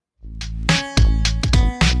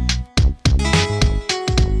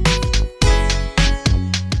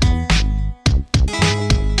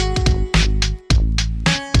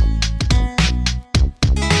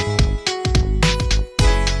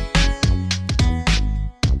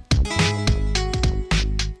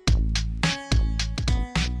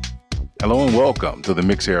Hello and welcome to the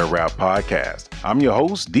Mix Era Rap Podcast. I'm your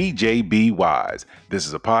host, DJ B Wise. This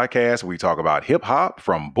is a podcast where we talk about hip hop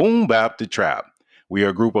from boom bap to trap. We are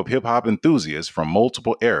a group of hip hop enthusiasts from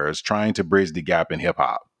multiple eras trying to bridge the gap in hip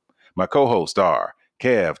hop. My co-hosts are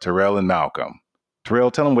Kev, Terrell, and Malcolm.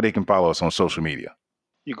 Terrell, tell them where they can follow us on social media.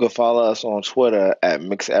 You can follow us on Twitter at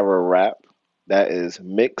Mix Era Rap. That is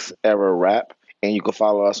Mix Era Rap. And you can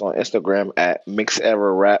follow us on Instagram at Mix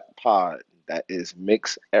Era Rap Pod. That is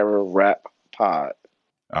Mix Era Rap Pod.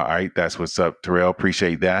 All right, that's what's up, Terrell.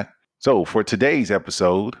 Appreciate that. So for today's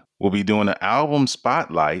episode, we'll be doing an album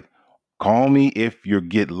spotlight, Call Me If You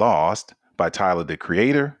Get Lost by Tyler, the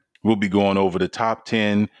Creator. We'll be going over the top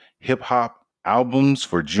 10 hip hop albums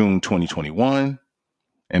for June 2021.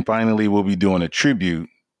 And finally, we'll be doing a tribute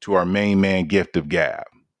to our main man, Gift of Gab.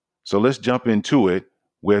 So let's jump into it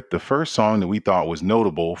with the first song that we thought was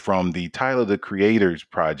notable from the Tyler, the Creator's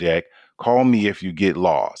project, Call Me If You Get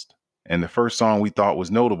Lost. And the first song we thought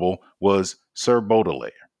was notable was Sir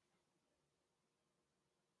Baudelaire.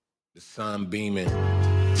 The sun beaming.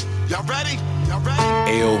 Y'all ready? Y'all ready?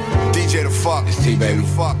 Ayo, DJ the fuck. it's T baby. The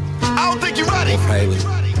fuck. I don't think you're ready. Wolf Haley.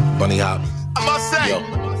 Bunny Hop. I must say, Yo.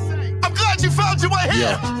 I'm glad you found your way here.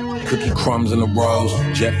 Yeah. Cookie crumbs in the rolls,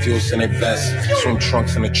 jet fuel in their vest, swim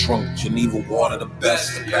trunks in the trunk, Geneva water the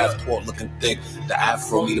best, the passport looking thick, the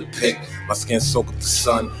afro need a pick, my skin soak up the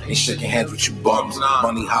sun, ain't shaking hands with you bums,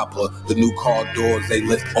 Bunny Hopper, the new car doors they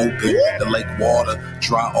lift open, the lake water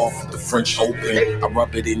dry off with the French Open, I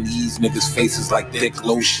rub it in these niggas' faces like thick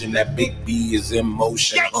lotion, that big B is in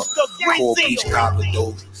motion, cold peach cobbler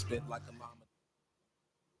dough, spit like a mama.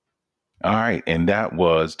 All right, and that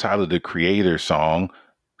was Tyler, the Creator's song,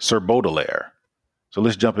 Sir Baudelaire. So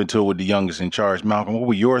let's jump into it with the youngest in charge. Malcolm, what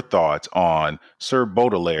were your thoughts on Sir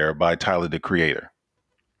Baudelaire by Tyler, the Creator?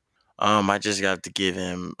 I just got to give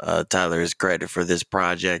him Tyler his credit for this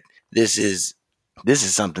project. This is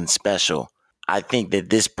something special. I think that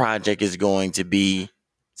this project is going to be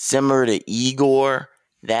similar to Igor,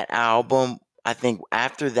 that album. I think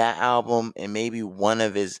after that album and maybe one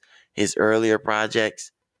of his earlier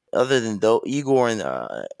projects, other than though Igor and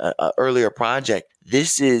earlier project,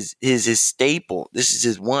 this is his staple. This is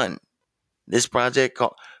his one. This project,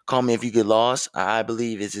 Call Me If You Get Lost, I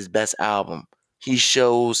believe is his best album. He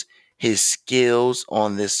shows his skills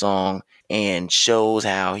on this song and shows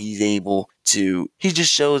how he's able to. He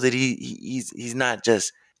just shows that he's not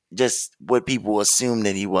just what people assume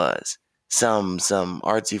that he was. Some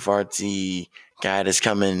artsy fartsy guy that's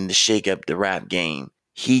coming to shake up the rap game.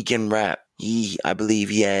 He can rap. I believe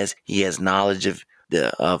he has knowledge of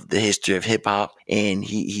the history of hip hop, and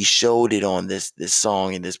he showed it on this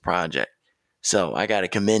song and this project. So I got to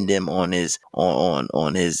commend him on his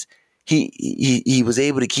he was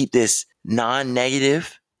able to keep this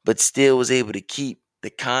non-negative, but still was able to keep the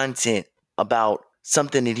content about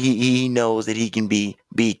something that he knows that he can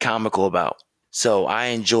be comical about. So I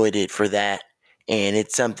enjoyed it for that, and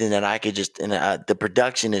it's something that I could just. And the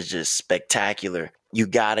production is just spectacular. You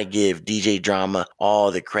gotta give DJ Drama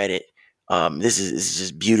all the credit. This is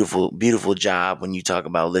just beautiful job when you talk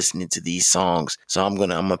about listening to these songs. So I'm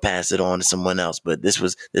gonna pass it on to someone else. But this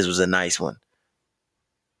was a nice one.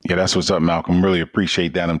 Yeah, that's what's up, Malcolm. Really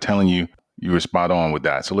appreciate that. I'm telling you, you were spot on with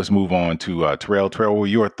that. So let's move on to Terrell. Terrell, what were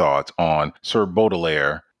your thoughts on Sir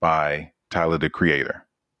Baudelaire by Tyler, the Creator?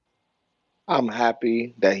 I'm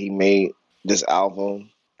happy that he made this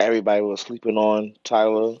album. Everybody was sleeping on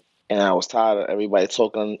Tyler. And I was tired of everybody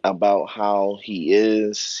talking about how he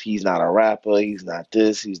is. He's not a rapper. He's not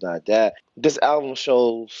this. He's not that. This album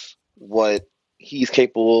shows what he's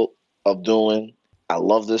capable of doing. I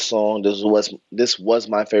love this song. This was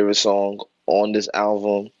my favorite song on this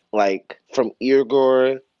album. Like from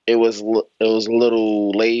Igor, it was a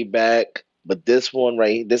little laid back, but this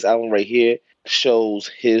album right here shows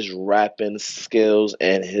his rapping skills,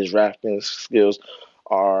 and his rapping skills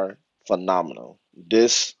are phenomenal.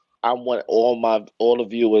 I want all the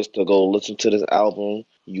viewers to go listen to this album.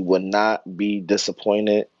 You will not be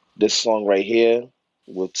disappointed. This song right here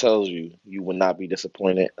will tell you will not be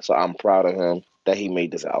disappointed. So I'm proud of him that he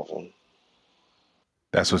made this album.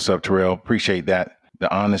 That's what's up, Terrell. Appreciate that.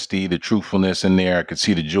 The honesty, the truthfulness in there. I could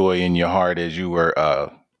see the joy in your heart as you were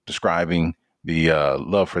describing the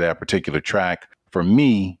love for that particular track. For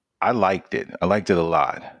me, I liked it. I liked it a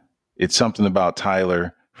lot. It's something about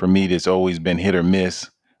Tyler, for me, that's always been hit or miss.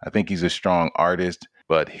 I think he's a strong artist,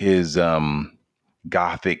 but his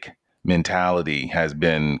gothic mentality has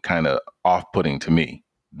been kind of off-putting to me.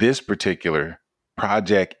 This particular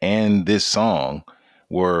project and this song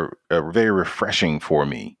were very refreshing for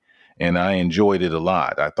me, and I enjoyed it a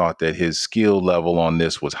lot. I thought that his skill level on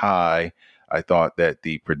this was high. I thought that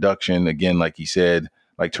the production, again, like he said,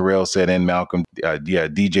 like Terrell said and Malcolm,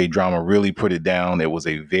 DJ Drama really put it down. It was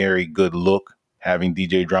a very good look having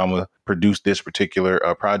DJ Drama produce this particular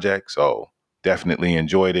project. So definitely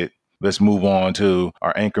enjoyed it. Let's move on to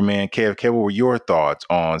our anchorman, Kev. Kev, what were your thoughts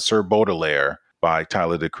on Sir Baudelaire by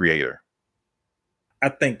Tyler, the Creator? I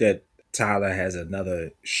think that Tyler has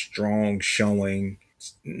another strong showing,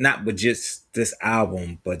 not with just this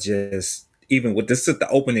album, but just even with this is the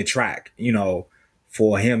opening track,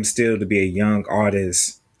 for him still to be a young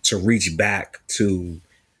artist to reach back to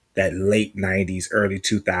that late 90s, early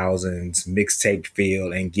 2000s mixtape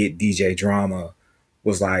feel and get DJ Drama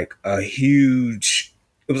was like a huge,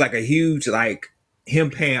 it was like a huge, like him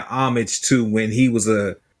paying homage to when he was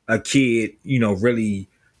a kid, really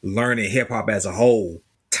learning hip hop as a whole.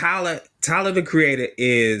 Tyler the Creator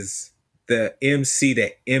is the MC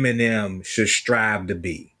that Eminem should strive to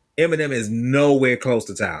be. Eminem is nowhere close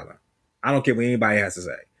to Tyler. I don't care what anybody has to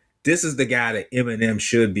say. This is the guy that Eminem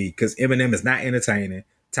should be because Eminem is not entertaining.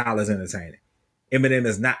 Tyler's entertaining. Eminem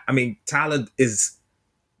is not. I mean, Tyler is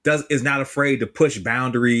not afraid to push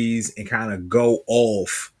boundaries and kind of go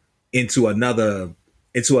off into another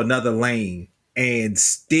lane and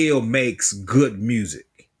still makes good music.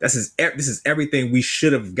 This is everything we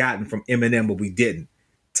should have gotten from Eminem, but we didn't.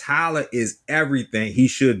 Tyler is everything he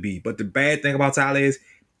should be. But the bad thing about Tyler is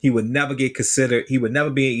he would never get considered. He would never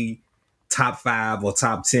be top 5 or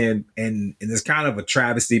top 10. And it's kind of a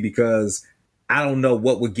travesty because I don't know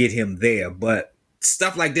what would get him there. But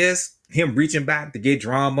stuff like this, him reaching back to get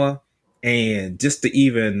Drama and just to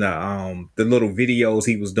even the little videos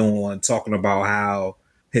he was doing talking about how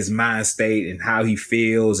his mind state and how he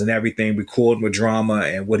feels and everything, recording with Drama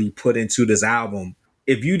and what he put into this album.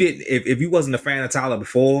 If you wasn't a fan of Tyler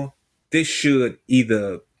before, this should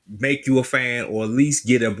either make you a fan or at least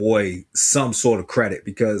get a boy some sort of credit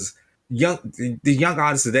because the young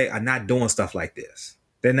artists today are not doing stuff like this.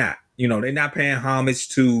 They're not. They're not paying homage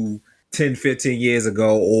to 10, 15 years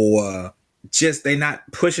ago or just they're not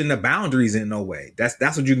pushing the boundaries in no way. That's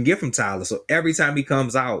what you can get from Tyler. So every time he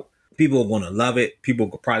comes out, people are going to love it. People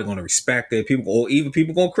are probably going to respect it. People going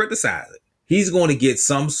to criticize it. He's going to get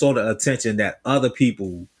some sort of attention that other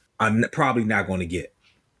people are probably not going to get.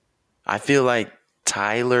 I feel like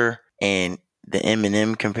Tyler and the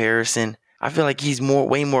Eminem comparison, I feel like he's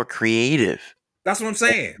way more creative. That's what I'm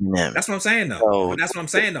saying. That's what I'm saying,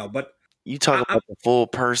 though. But you talk about the full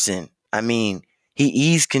person. I mean,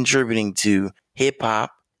 he's contributing to hip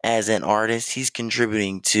hop as an artist. He's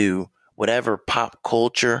contributing to whatever pop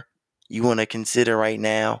culture you want to consider right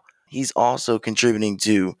now. He's also contributing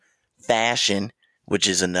to fashion, which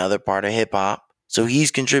is another part of hip hop. So he's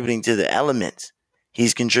contributing to the elements.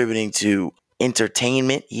 He's contributing to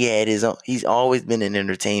entertainment. He's always been in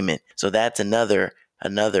entertainment. So that's another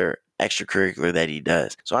extracurricular that he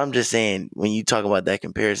does. So I'm just saying, when you talk about that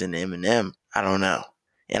comparison to Eminem, I don't know.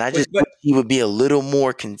 And I just wish he would be a little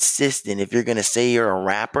more consistent if you're going to say you're a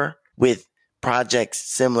rapper with projects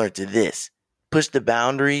similar to this. Push the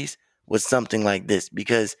boundaries with something like this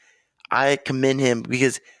because I commend him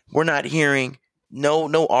because we're not hearing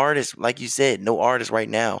no artist, like you said, no artist right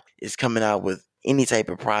now is coming out with any type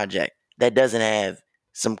of project that doesn't have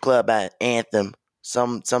some club anthem,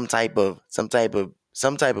 some type of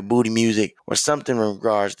booty music or something in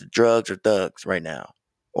regards to drugs or thugs right now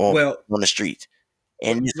on the streets.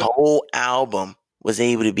 And this whole album was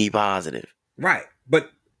able to be positive. Right. But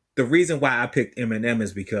the reason why I picked Eminem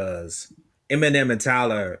is because Eminem and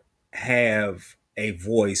Tyler have a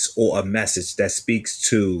voice or a message that speaks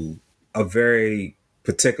to a very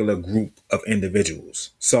particular group of individuals.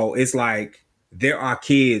 So it's like there are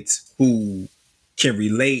kids who can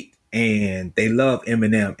relate and they love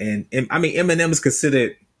Eminem. And I mean, Eminem is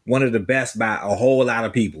considered one of the best by a whole lot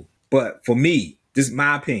of people. But for me, this is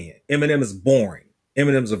my opinion, Eminem is boring.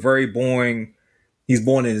 Eminem's a very boring. He's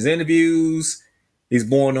boring in his interviews. He's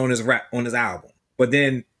boring on his album. But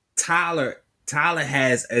then Tyler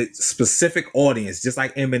has a specific audience, just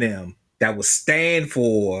like Eminem, that will stand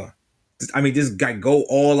for. I mean, this guy go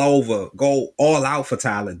all out for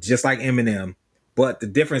Tyler, just like Eminem. But the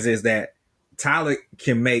difference is that Tyler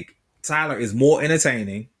is more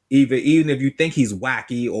entertaining. Even if you think he's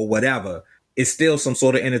wacky or whatever, it's still some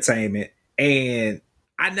sort of entertainment. And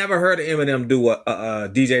I never heard of Eminem do a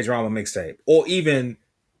DJ Drama mixtape or even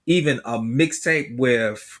a mixtape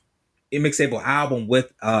or album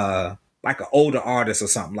with like an older artist or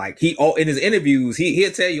something. Like in his interviews,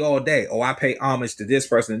 he'll tell you all day, oh, I pay homage to this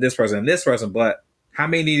person and this person and this person. But how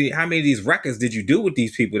many of these records did you do with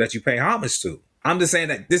these people that you pay homage to? I'm just saying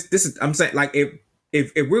that this is, I'm saying, like,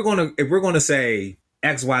 if we're gonna say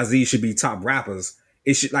XYZ should be top rappers,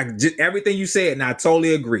 It should like just everything you said, and I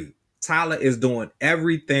totally agree. Tyler is doing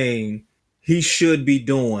everything he should be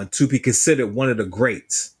doing to be considered one of the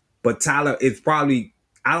greats. But Tyler is probably,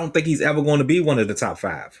 I don't think he's ever going to be one of the top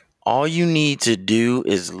 5. All you need to do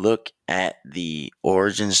is look at the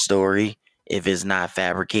origin story, if it's not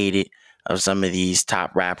fabricated, of some of these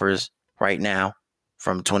top rappers right now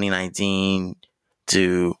from 2019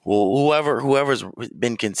 to whoever's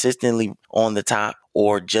been consistently on the top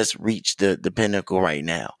or just reached the pinnacle right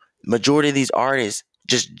now. Majority of these artists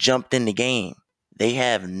just jumped in the game. They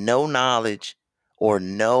have no knowledge or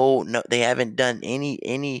no they haven't done any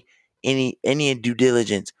due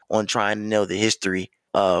diligence on trying to know the history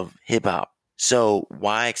of hip hop. So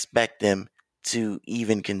why expect them to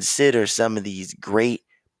even consider some of these great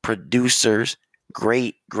producers,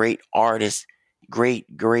 great artists, great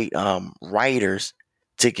writers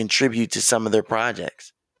to contribute to some of their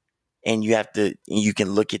projects? And you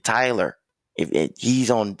can look at Tyler. If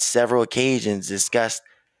he's on several occasions discussed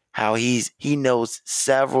how he knows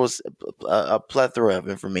a plethora of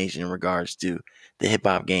information in regards to the hip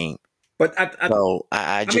hop game. But So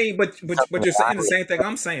I just mean, but you're saying the same thing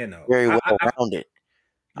I'm saying though. very well rounded.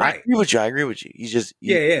 Right. I agree with you. He's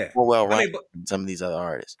Yeah. more well rounded I mean, than some of these other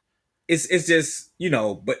artists. It's just,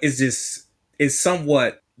 but it's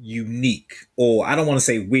somewhat unique, or I don't want to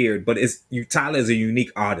say weird, but Tyler is a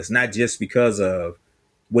unique artist, not just because of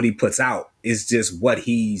what he puts out. It's just what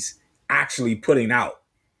he's actually putting out.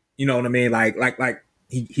 You know what I mean? Like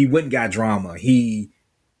he went and got drama.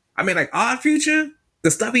 Like Odd Future,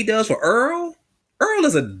 the stuff he does for Earl. Earl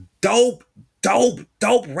is a dope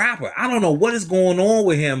rapper. I don't know what is going on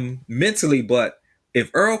with him mentally, but if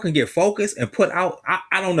Earl can get focused and put out,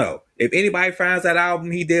 I don't know. If anybody finds that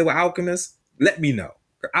album he did with Alchemist, let me know.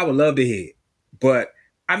 I would love to hear it. But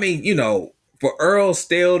I mean, for Earl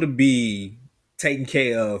still to be taken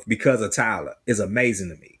care of because of Tyler is amazing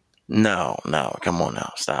to me. No, come on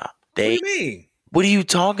now, stop. What do you mean? What are you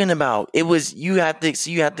talking about? It was you have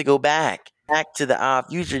to go back to the Odd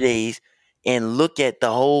Future days and look at the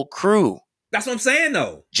whole crew. That's what I'm saying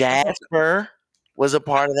though. Jasper was a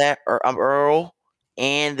part of that. Earl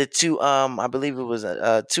and the two I believe it was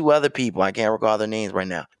two other people. I can't recall their names right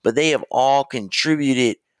now, but they have all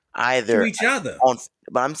contributed either to each other.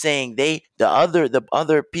 But I'm saying the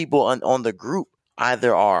other people on the group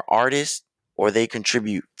either are artists or they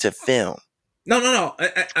contribute to film. No.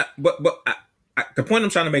 But the point I'm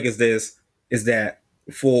trying to make is that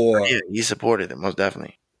for he supported them most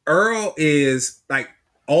definitely. Earl is like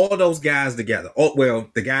all those guys together.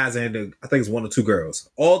 The guys and I think it's one or two girls.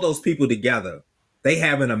 All those people together, they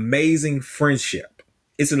have an amazing friendship.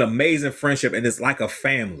 It's an amazing friendship, and it's like a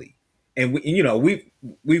family. And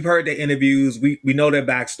we've heard their interviews. We know their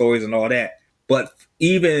backstories and all that. But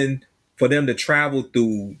even for them to travel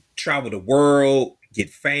the world, get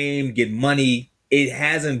fame, get money, it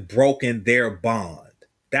hasn't broken their bond.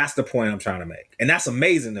 That's the point I'm trying to make. And that's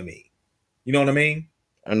amazing to me. You know what I mean?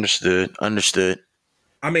 Understood.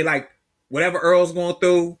 I mean, like, whatever Earl's going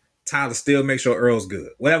through, Tyler still makes sure Earl's good.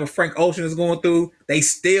 Whatever Frank Ocean is going through, they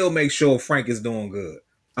still make sure Frank is doing good.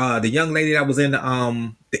 The young lady that was in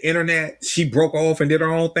the internet, she broke off and did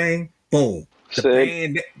her own thing. Boom. The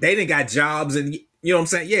band, they didn't got jobs, and you know what I'm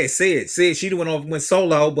saying? Yeah, Sid, she went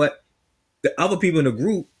solo, but the other people in the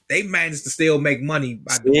group, they managed to still make money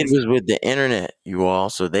by doing it. Was with the internet, you all.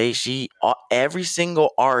 So every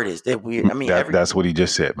single artist that's what he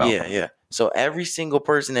just said, Malcolm. Yeah. So every single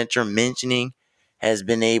person that you're mentioning has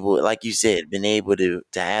been able, like you said, to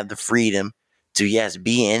have the freedom to, yes,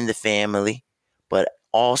 be in the family, but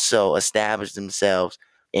also establish themselves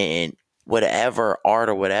in whatever art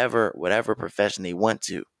or whatever profession they want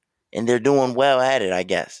to. And they're doing well at it, I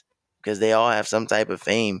guess, because they all have some type of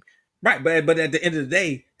fame. Right, but at the end of the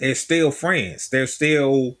day, they're still friends. They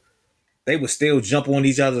would still jump on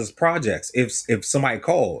each other's projects. If somebody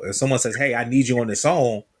called, if someone says, "Hey, I need you on this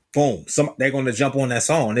song," boom, they're going to jump on that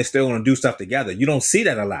song. They're still going to do stuff together. You don't see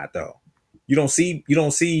that a lot, though. You don't see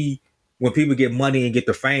when people get money and get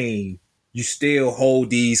the fame, you still hold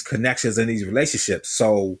these connections and these relationships.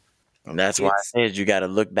 So, and that's why I said you got to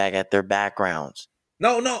look back at their backgrounds.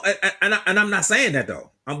 No, and I'm not saying that though.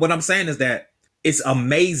 What I'm saying is that it's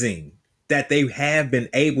amazing that they have been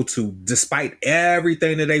able to, despite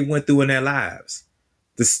everything that they went through in their lives,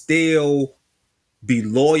 to still be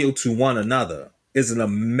loyal to one another. Is an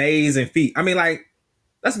amazing feat. I mean, like,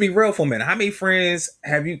 let's be real for a minute. How many friends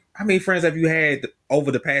have you had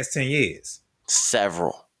over the past 10 years?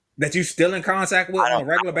 Several. That you still in contact with on a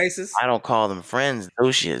regular basis? I don't call them friends,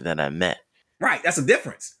 associates that I met. Right, that's a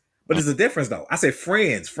difference. But there's a difference though. I said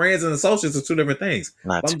friends. Friends and associates are two different things.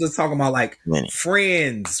 I'm just talking about like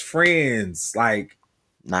friends. Like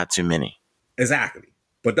Not too many. Exactly.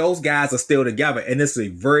 But those guys are still together, and it's a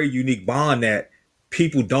very unique bond that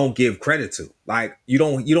people don't give credit to. Like you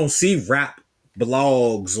don't see rap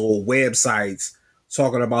blogs or websites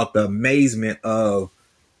talking about the amazement of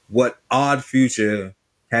what Odd Future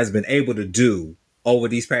has been able to do over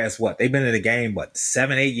these past what they've been in the game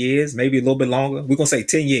 7-8 years, maybe a little bit longer. We're gonna say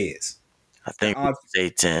 10 years. I think we Odd, say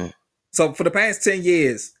 10. so for the past 10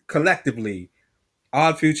 years, collectively,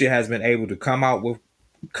 Odd Future has been able to come out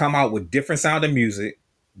with different sounding music,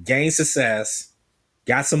 gain success,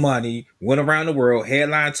 got some money, went around the world,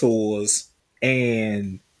 headline tours,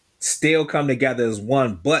 and still come together as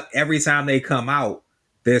one. But every time they come out,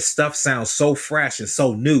 their stuff sounds so fresh and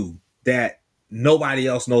so new that nobody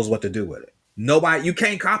else knows what to do with it. Nobody, you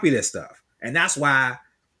can't copy this stuff. And that's why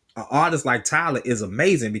an artist like Tyler is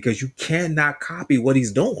amazing, because you cannot copy what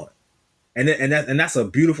he's doing. And that's a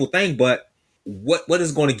beautiful thing. But what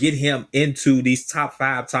is going to get him into these top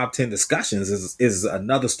 5, top 10 discussions is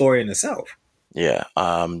another story in itself. Yeah.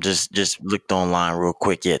 Just looked online real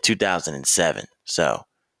quick. Yeah, 2007. So,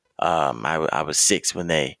 I was 6 when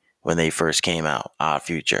they first came out. Odd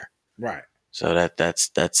Future. Right. So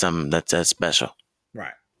that's something that's special.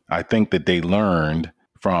 Right. I think that they learned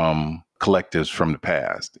from collectives from the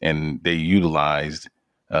past and they utilized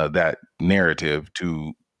that narrative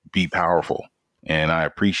to be powerful. And I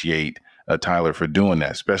appreciate Tyler for doing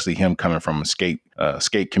that, especially him coming from a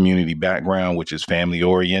skate community background, which is family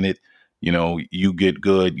oriented. You know, you get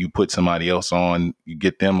good, you put somebody else on, you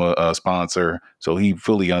get them a sponsor. So he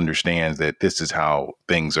fully understands that this is how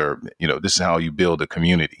things are, this is how you build a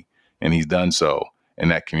community. And he's done so.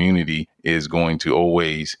 And that community is going to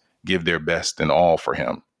always give their best and all for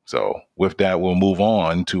him. So with that, we'll move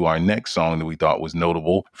on to our next song that we thought was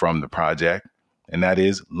notable from the project, and that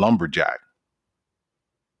is Lumberjack.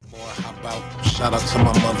 Boy, how about shout out to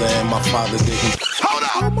my mother and my father didn't. Hold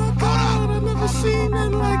up! Oh my God, I never seen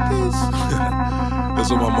nothing like this. That's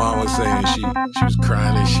what my mom was saying. She was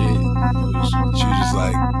crying and shit. She was just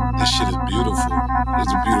like, this shit is beautiful.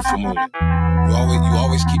 It's a beautiful moment. You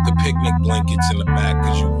always keep the picnic blankets in the back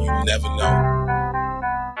because you never know.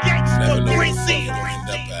 Never know where you're gonna end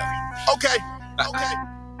up at. Okay.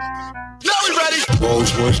 Now we ready.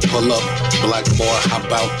 Rolls Royce pull up, black boy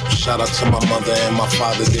hop out. Shout out to my mother and my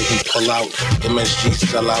father didn't pull out. MSG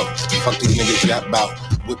sell out, fuck these niggas yap out.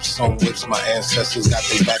 Whips on whips, my ancestors got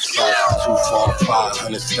their backs out. 245,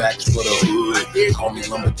 500 stacks for the hood. Call me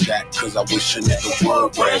lumberjack, cause I wish a nigga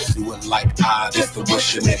would. Branch do it like just to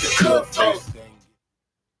wish a nigga could face.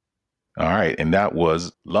 All right, and that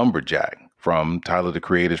was Lumberjack from Tyler the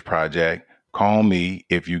Creator's project, Call Me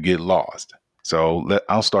If You Get Lost. So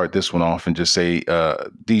I'll start this one off and just say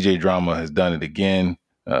DJ Drama has done it again.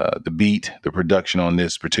 The beat, the production on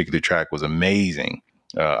this particular track was amazing.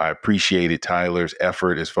 I appreciated Tyler's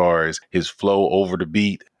effort as far as his flow over the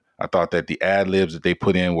beat. I thought that the ad-libs that they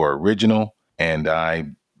put in were original, and I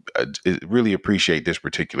really appreciate this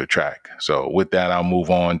particular track. So with that, I'll move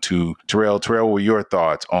on to Terrell. Terrell, what were your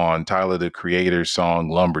thoughts on Tyler the Creator's song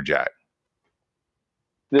Lumberjack?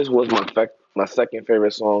 This was my second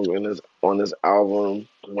favorite song on this album.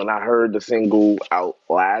 When I heard the single out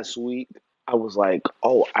last week, I was like,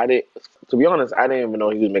 oh, I didn't. To be honest, I didn't even know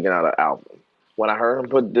he was making out an album. When I heard him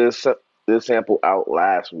put this sample out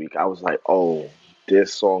last week, I was like, oh,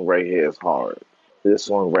 this song right here is hard. This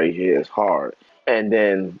song right here is hard. And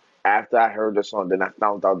then after I heard the song, then I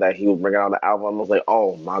found out that he was bringing out the album. I was like,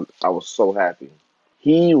 oh my! I was so happy.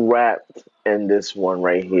 He rapped in this one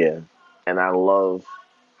right here, and I love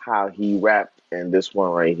how he rapped in this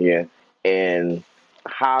one right here, and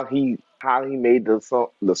how he made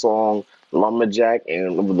the song Lumberjack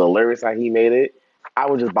and the lyrics how he made it. I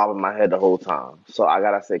was just bobbing my head the whole time. So I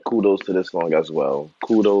gotta say kudos to this song as well.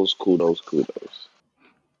 Kudos.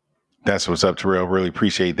 That's what's up, Terrell. Really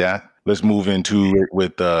appreciate that. Let's move into it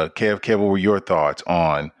with Kev. Kev, what were your thoughts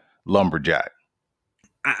on Lumberjack?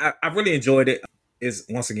 I really enjoyed it. Is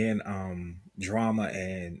once again Drama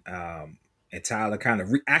and Tyler kind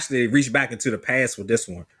of actually reached back into the past with this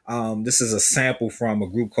one. This is a sample from a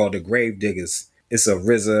group called the Grave Diggers. It's a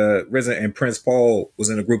RZA and Prince Paul was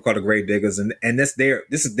in a group called the Grave Diggers, and this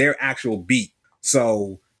is their actual beat.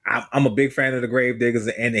 So I'm a big fan of the Grave Diggers,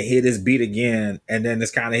 and to hear this beat again, and then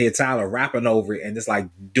this kind of hear Tyler rapping over it, and it's like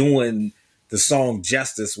doing the song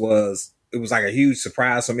justice was like a huge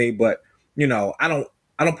surprise for me. But I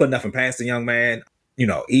don't put nothing past the young man.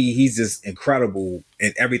 He's just incredible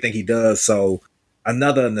in everything he does. So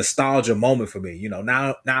another nostalgia moment for me.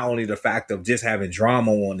 Not only the fact of just having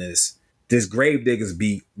drama on this Grave Diggers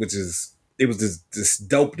beat, it was just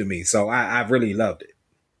dope to me. So I really loved it.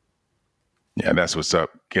 Yeah, that's what's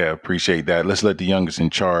up. Yeah, appreciate that. Let's let the youngest in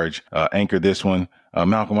charge anchor this one.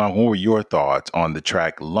 Malcolm, what were your thoughts on the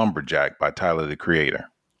track Lumberjack by Tyler, the Creator?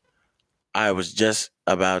 I was just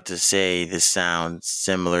about to say this sounds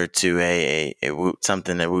similar to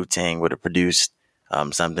something that Wu Tang would have produced,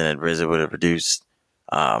 something that RZA would have produced.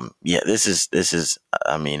 Yeah, this is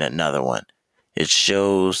I mean another one. It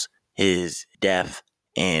shows his depth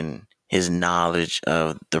and his knowledge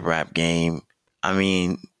of the rap game. I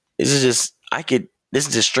mean, this is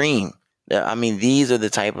a stream. I mean, these are the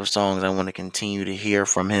type of songs I want to continue to hear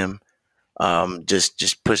from him.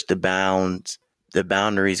 Just push the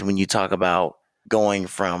boundaries when you talk about going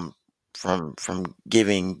from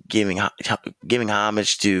giving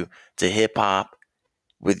homage to hip hop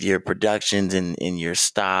with your productions and your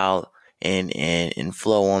style and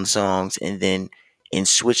flow on songs, and then in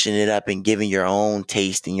switching it up and giving your own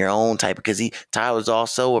taste and your own type, because Tyler's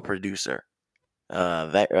also a producer,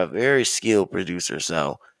 a very skilled producer.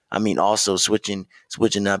 So I mean, also switching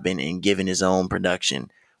up and giving his own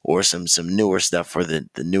production or some newer stuff for the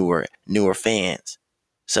newer fans.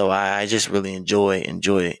 So I just really enjoy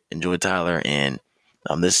Tyler, and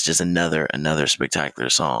this is just another spectacular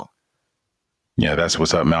song. Yeah, that's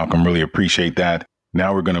what's up, Malcolm. Really appreciate that.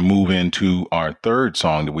 Now we're going to move into our third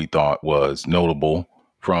song that we thought was notable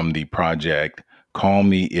from the project Call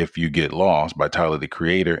Me If You Get Lost by Tyler, the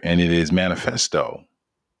Creator, and it is Manifesto.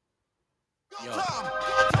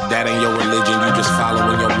 That ain't your religion, you just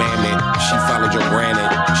following your mammy. She followed your granny,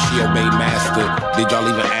 she obeyed master. Did y'all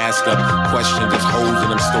even ask her? Question, there's holes in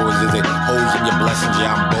them stories, is it holes in your blessings?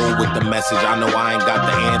 Yeah, I'm bold with the message. I know I ain't got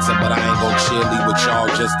the answer, but I ain't gon' cheerlead with y'all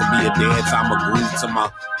just to be a dance. I'ma groove to my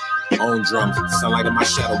own drums, sunlight in my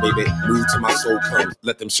shadow, baby. Move to my soul comes,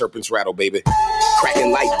 let them serpents rattle, baby.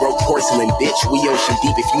 Cracking like broke porcelain, bitch. We ocean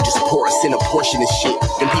deep if you just pour us in a portion of shit.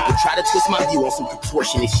 Then people try to twist my view on some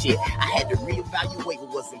contortionist shit. I had to reevaluate what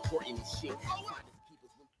was important and shit.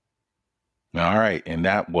 All right, and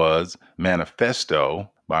that was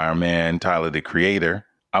Manifesto by our man Tyler, the Creator.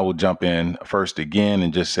 I will jump in first again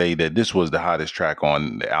and just say that this was the hottest track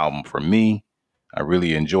on the album for me. I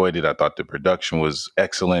really enjoyed it. I thought the production was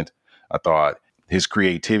excellent. I thought his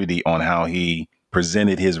creativity on how he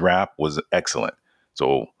presented his rap was excellent.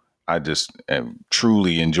 So I just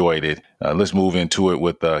truly enjoyed it. Let's move into it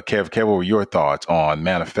with Kev. Kev, what were your thoughts on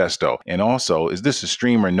Manifesto? And also, is this a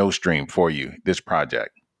stream or no stream for you, this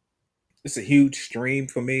project? It's a huge stream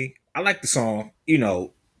for me. I like the song. You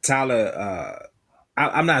know, Tyler.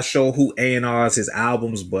 I'm not sure who A&Rs his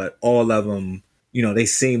albums, but all of them, you know, they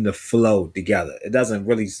seem to flow together. It doesn't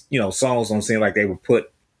really, you know, songs don't seem like they were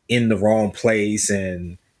put in the wrong place.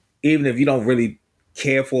 And even if you don't really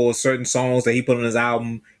care for certain songs that he put on his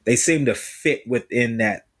album, they seem to fit within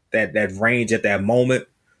that range at that moment.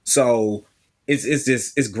 So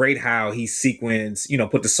it's great how he sequenced, you know,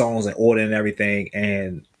 put the songs in order and everything.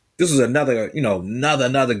 And this was another, you know,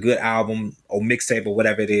 another good album or mixtape or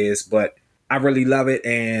whatever it is. But I really love it,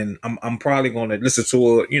 and I'm probably going to listen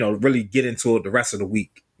to it, you know, really get into it the rest of the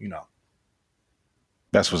week, you know.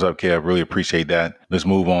 That's what's up, Kev. Really appreciate that. Let's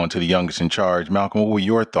move on to the youngest in charge. Malcolm, what were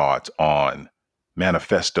your thoughts on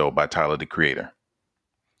Manifesto by Tyler, the Creator?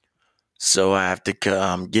 So I have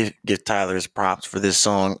to give Tyler his props for this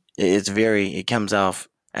song. It comes off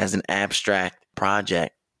as an abstract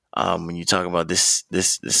project. When you talk about this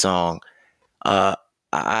song,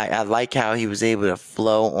 I like how he was able to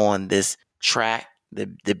flow on this track,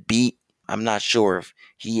 the beat. I'm not sure if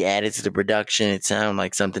he added to the production. It sounded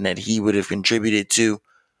like something that he would have contributed to.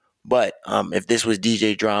 But if this was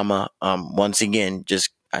DJ Drama, once again, just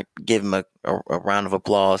I give him a round of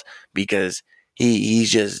applause, because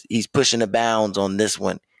he's pushing the bounds on this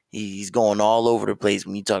one. He's going all over the place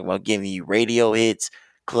when you talk about giving you radio hits,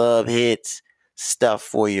 club hits, stuff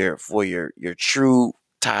for your true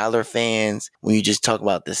Tyler fans. When you just talk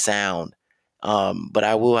about the sound, but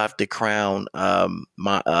I will have to crown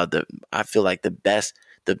my the I feel like the best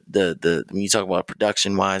the when you talk about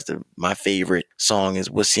production wise, my favorite song is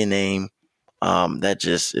 "What's Your Name." That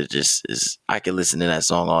just it just is. I could listen to that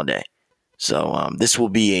song all day. So this will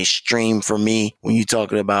be a stream for me when you're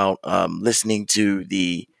talking about listening to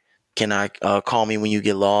the "Can I Call Me When You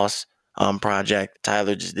Get Lost" project.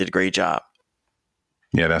 Tyler just did a great job.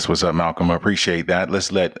 Yeah, that's what's up, Malcolm. I appreciate that.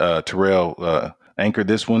 Let's let Terrell anchor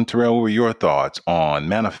this one. Terrell, what were your thoughts on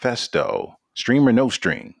Manifesto, stream or no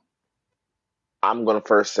stream? I'm gonna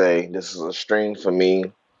first say this is a stream for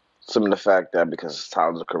me. Some of the fact that because it's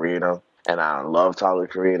Tyler the Creator, and I love Tyler the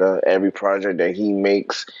Creator. Every project that he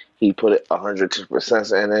makes, he put it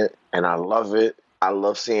 102% in it, and I love it. I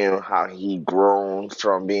love seeing how he grown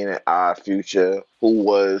from being an Odd Future, who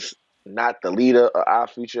was not the leader of Odd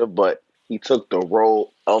Future, but He took the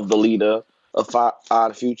role of the leader of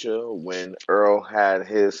Odd Future when Earl had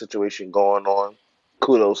his situation going on.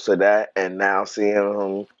 Kudos to that. And now seeing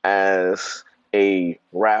him as a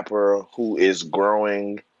rapper who is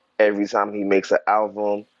growing every time he makes an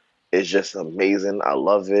album is just amazing. I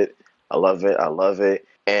love it. I love it. I love it.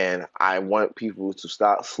 And I want people to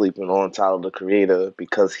stop sleeping on Tyler the Creator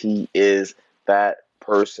because he is that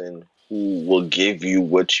person who will give you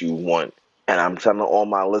what you want. And I'm telling all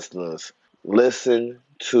my listeners, listen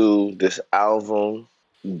to this album.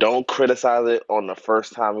 Don't criticize it on the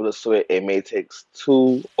first time you listen to it. It may take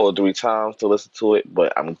 2 or 3 times to listen to it,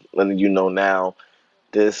 but I'm letting you know now,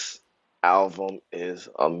 this album is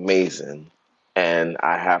amazing. And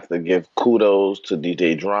I have to give kudos to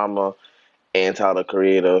DJ Drama and Tyler the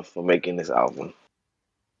Creator for making this album.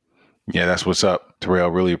 Yeah, that's what's up, Terrell.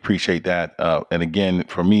 Really appreciate that. And again,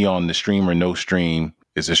 for me on the Stream or No Stream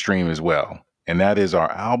is a stream as well. And that is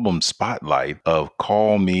our album spotlight of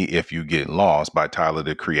Call Me If You Get Lost by Tyler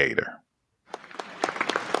the Creator.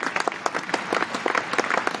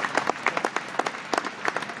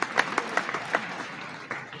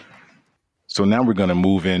 So now we're going to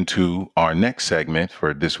move into our next segment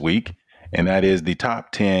for this week, and that is the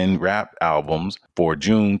top 10 rap albums for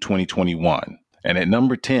June 2021. And at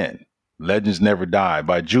number 10, Legends Never Die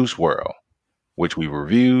by Juice WRLD, which we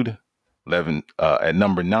reviewed. At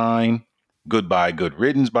number 9, Goodbye Good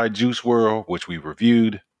Riddance by Juice WRLD, which we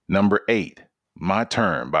reviewed. Number 8, My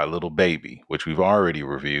Turn by Little Baby, which we've already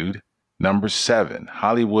reviewed. Number 7,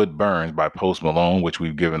 Hollywood Burns by Post Malone, which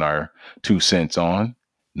we've given our 2 cents on.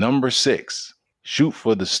 Number 6, Shoot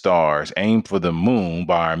for the Stars, Aim for the Moon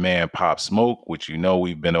by our man Pop Smoke, which you know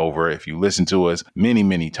we've been over if you listen to us many,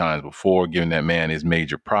 many times before, giving that man his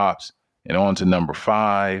major props. And on to number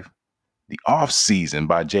 5, The Off Season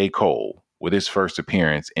by J. Cole, with his first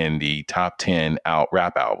appearance in the top 10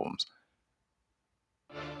 rap albums.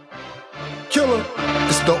 Killer,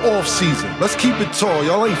 it's the off season. Let's keep it tall.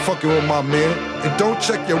 Y'all ain't fucking with my man. And don't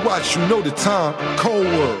check your watch, you know the time. Cold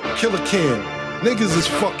World, Killer Cam. Niggas is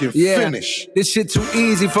fucking finished. This shit too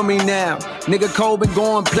easy for me now. Nigga Cole been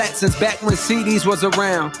going plat since back when CDs was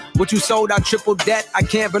around. What you sold, I tripled that. I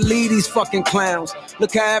can't believe these fucking clowns.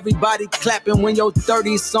 Look how everybody clapping when your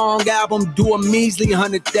 30-song album do a measly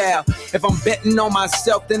 100,000. If I'm betting on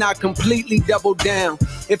myself, then I completely double down.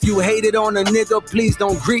 If you hated on a nigga, please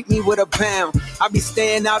don't greet me with a pound. I be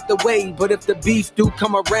staying out the way, but if the beef do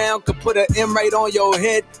come around, could put an M right on your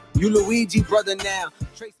head. You Luigi brother now.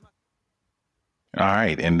 All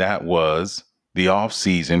right, and that was The Off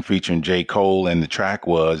Season featuring J. Cole, and the track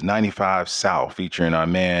was 95 South featuring our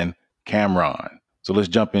man Cameron. So let's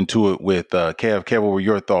jump into it with Kev. Kev, what were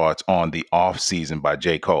your thoughts on The Off Season by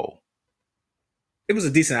J. Cole? It was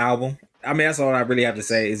a decent album. I mean, that's all I really have to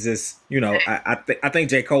say is just, I think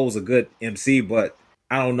J. Cole's a good MC, but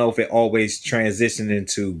I don't know if it always transitioned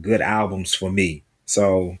into good albums for me.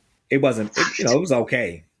 So it wasn't, it was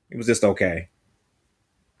okay. It was just okay.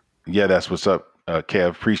 Yeah, that's what's up, Kev.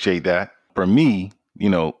 Appreciate that. For me,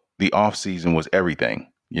 the off season was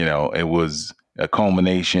everything. It was a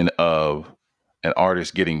culmination of an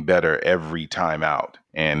artist getting better every time out.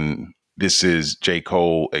 And this is J.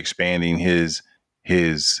 Cole expanding his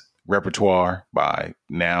repertoire by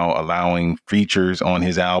now allowing features on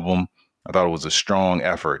his album. I thought it was a strong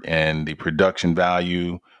effort, and the production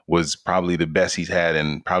value was probably the best he's had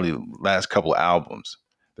in probably the last couple of albums.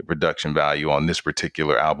 The production value on this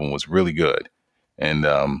particular album was really good. And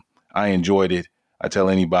I enjoyed it. I tell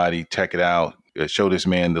anybody, check it out. Show this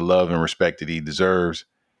man the love and respect that he deserves.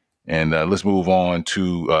 And let's move on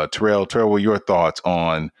to Terrell. Terrell, what are your thoughts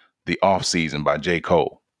on The Off Season by J.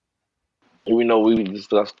 Cole? We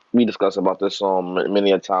discussed about this song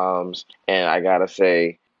many a times, and I gotta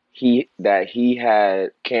say he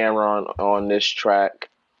had Cameron on this track,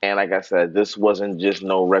 and like I said, this wasn't just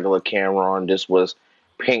no regular Cameron. This was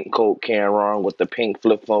pink coat Cameron with the pink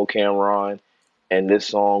flip phone Cameron, and this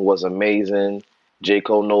song was amazing. J.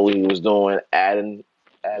 Cole knew what he was doing, adding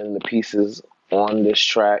the pieces on this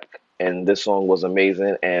track, and this song was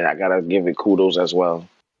amazing, and I gotta give it kudos as well.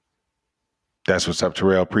 That's what's up,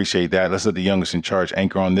 Terrell. Appreciate that. Let's let the youngest in charge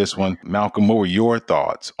anchor on this one. Malcolm, what were your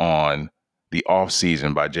thoughts on The Off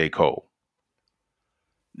Season by J. Cole?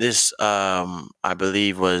 This, I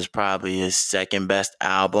believe, was probably his second best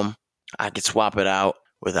album. I could swap it out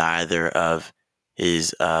with either of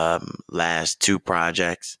his last 2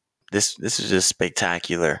 projects. This is just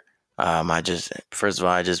spectacular. First of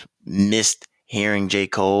all, I just missed hearing J.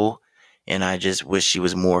 Cole, and I just wish he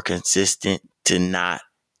was more consistent to not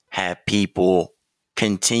have people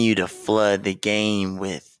continue to flood the game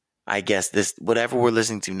with, I guess, this whatever we're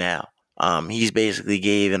listening to now. He's basically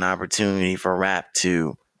gave an opportunity for rap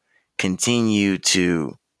to continue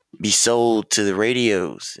to be sold to the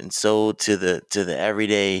radios and sold to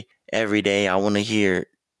the everyday. I want to hear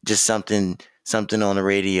just something on the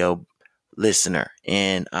radio listener,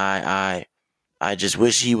 and I just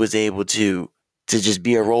wish he was able to just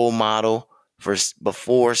be a role model for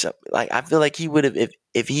before. Like I feel like he would have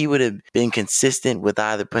if he would have been consistent with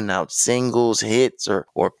either putting out singles, hits,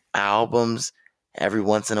 or albums every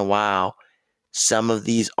once in a while. Some of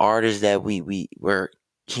these artists that we were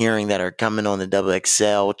hearing that are coming on the double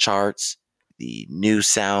XL charts, the new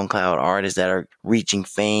SoundCloud artists that are reaching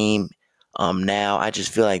fame, now I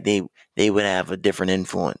just feel like they would have a different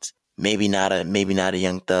influence. Maybe not a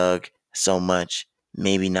Young Thug so much.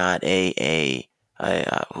 Maybe not who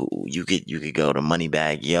you could go to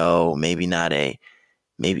Moneybag Yo. Maybe not a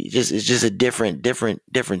maybe just it's just a different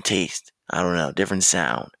taste. I don't know, different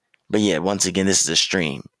sound. But yeah, once again, this is a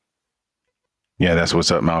stream. Yeah, that's what's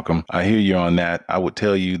up, Malcolm. I hear you on that. I would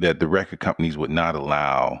tell you that the record companies would not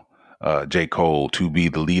allow J. Cole to be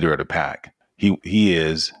the leader of the pack. He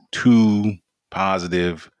is too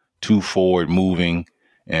positive, too forward moving,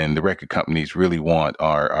 and the record companies really want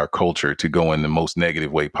our culture to go in the most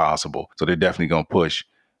negative way possible. So they're definitely going to push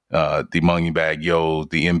the Moneybag Yo,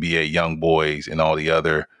 the NBA Young Boys, and all the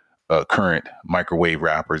other current microwave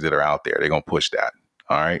rappers that are out there. They're going to push that.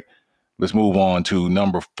 All right. Let's move on to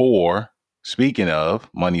number 4. Speaking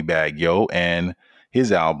of Moneybag Yo and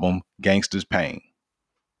his album, Gangsta's Pain.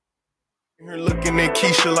 You're looking at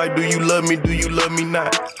Keisha like, do you love me? Do you love me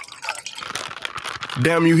not?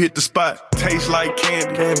 Damn, you hit the spot. Taste like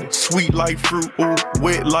candy, sweet like fruit, ooh,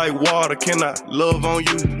 wet like water. Can I love on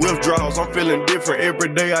you? Withdrawals, I'm feeling different.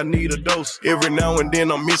 Every day I need a dose. Every now and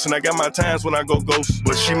then I'm missing. I got my times when I go ghost.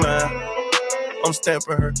 But she mine, I'm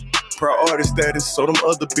stamping her. Priority status, so them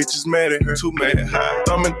other bitches mad at her. Too mad high.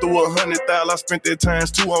 Thumbing through 100,000, I spent that times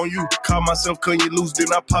 2 on you. Caught myself cutting you loose, then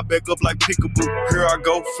I pop back up like Pickaboo. Here I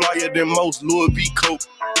go, flyer than most, Louis V. Coke.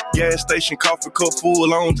 Gas station, coffee cup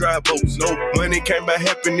full, on dry boats. No money came by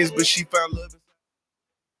happiness, but she found love.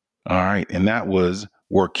 All right, and that was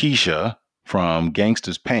Workeisha from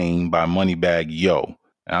Gangsta's Pain by Moneybag Yo.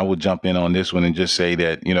 I will jump in on this one and just say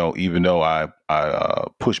that, even though I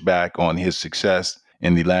push back on his success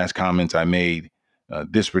in the last comments I made,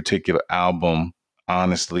 this particular album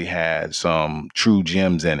honestly had some true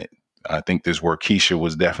gems in it. I think this Workeisha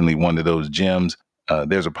was definitely one of those gems.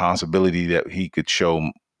 There's a possibility that he could show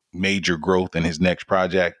major growth in his next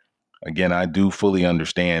project. Again, I do fully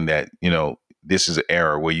understand that, this is an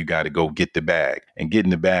era where you got to go get the bag. And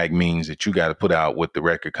getting the bag means that you got to put out what the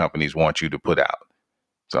record companies want you to put out.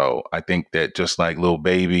 So I think that just like Lil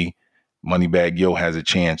Baby, Moneybag Yo has a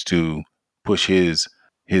chance to push his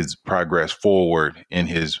progress forward in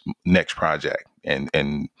his next project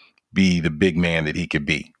and be the big man that he could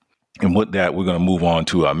be. And with that, we're going to move on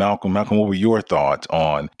to Malcolm. Malcolm, what were your thoughts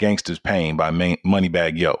on Gangsta's Pain by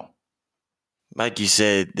Moneybag Yo? Like you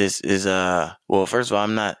said, this is well, first of all,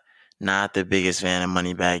 I'm not the biggest fan of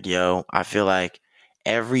Moneybag Yo. I feel like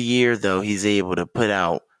every year though he's able to put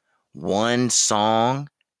out one song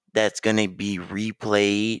that's gonna be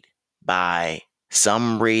replayed by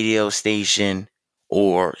some radio station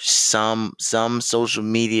or some social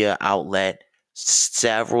media outlet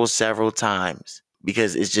several times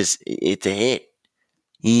because it's a hit.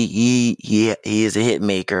 He is a hit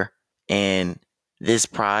maker, and this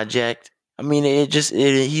project, I mean,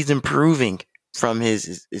 he's improving from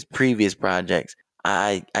his previous projects.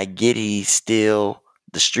 I get he's still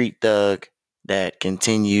the street thug that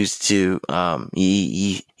continues to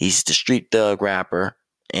he's the street thug rapper,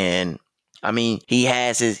 and I mean he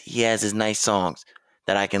has his nice songs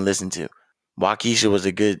that I can listen to. Waukesha was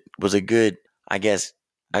a good, I guess,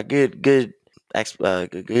 a good good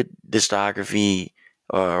discography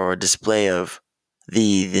or display of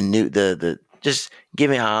the new the just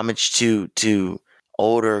giving homage to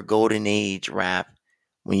older golden age rap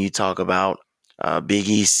when you talk about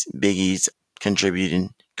Biggie's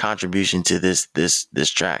contribution to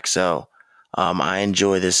this track. So I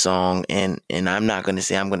enjoy this song, and I'm not going to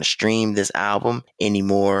say I'm going to stream this album any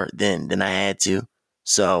more than I had to.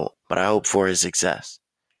 So, but I hope for his success.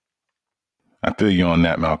 I feel you on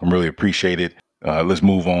that, Malcolm. Really appreciate it. Let's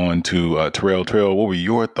move on to Terrell. Terrell, what were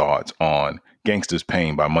your thoughts on Gangsta's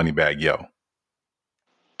Pain by Moneybag Yo?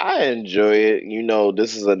 I enjoy it.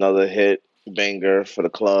 This is another hit banger for the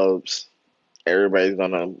clubs. Everybody's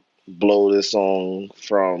gonna blow this song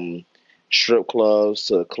from strip clubs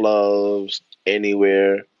to clubs,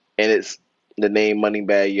 anywhere. And it's the name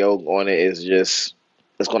Moneybag Yo on it is just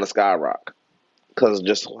it's gonna skyrocket because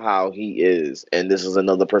just how he is. And this is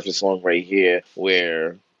another perfect song right here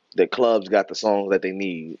where The clubs got the songs that they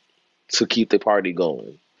need to keep the party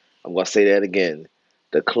going. I'm gonna say that again.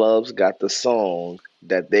 The clubs got the song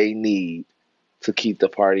that they need to keep the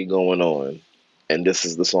party going on. And this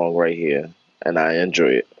is the song right here. And I enjoy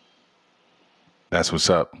it. That's what's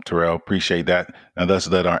up, Terrell. Appreciate that. Now let's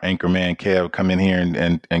let our anchor man Kev come in here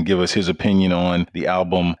and give us his opinion on the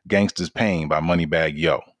album Gangsta's Pain by Moneybagg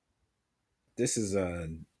Yo. This is a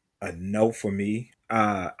no for me.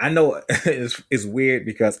 I know it's weird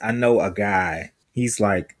because I know a guy. He's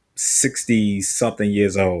like 60 something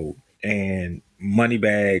years old, and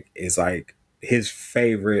Moneybagg is like his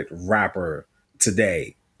favorite rapper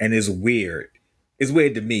today, and it's weird. It's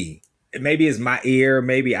weird to me. Maybe it's my ear.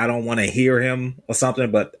 Maybe I don't want to hear him or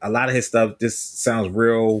something. But a lot of his stuff just sounds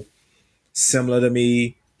real similar to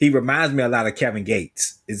me. He reminds me a lot of Kevin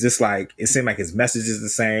Gates. It's just like it seems like his message is the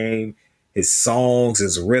same, his songs,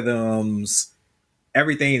 his rhythms,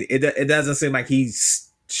 everything. It doesn't seem like he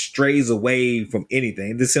strays away from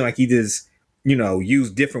anything. It just seems like he just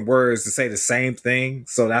use different words to say the same thing.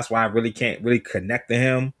 So that's why I really can't really connect to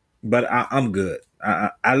him. But I'm good.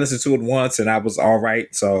 I listened to it once and I was all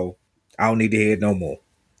right. So I don't need to hear it no more.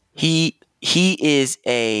 He is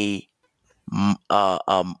a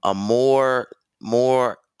more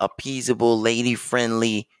appeasable, lady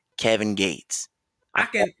friendly Kevin Gates. I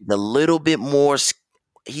can a little bit more.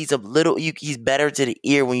 He's a little. He's better to the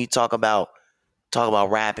ear when you talk about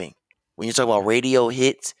rapping. When you talk about radio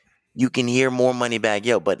hits, you can hear more Moneybagg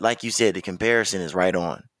Yo. But like you said, the comparison is right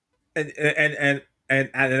on. And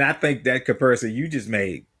I think that comparison you just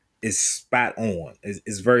made is spot on.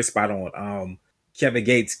 Is very spot on. Kevin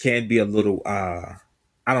Gates can be a little I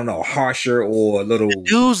don't know, harsher or a little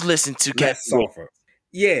dudes listen to Kevin less softer.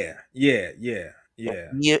 Yeah. And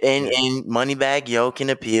Moneybagg Yo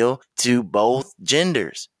can appeal to both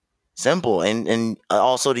genders. Simple. And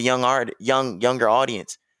also the younger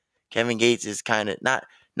audience. Kevin Gates is kind of not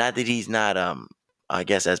that he's not I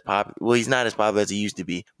guess as popular. Well, he's not as popular as he used to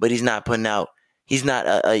be, but he's not putting out. He's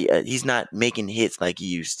not he's not making hits like he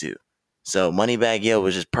used to. So Moneybagg Yo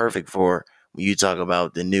was just perfect for when you talk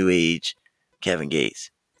about the new age Kevin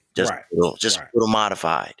Gates. Just right. A little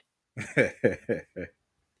modified.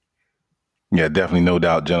 Yeah, definitely, no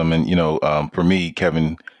doubt, gentlemen. For me,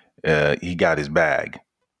 Kevin, he got his bag.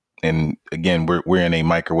 And again, we're in a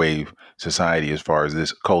microwave society as far as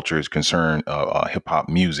this culture is concerned, hip hop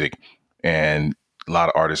music, and a lot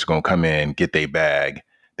of artists are gonna come in, get their bag.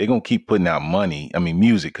 They're gonna keep putting out money. I mean,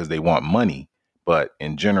 music because they want money, but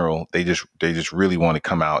in general, they just really want to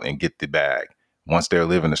come out and get the bag. Once they're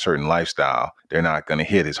living a certain lifestyle, they're not going to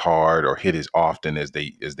hit as hard or hit as often as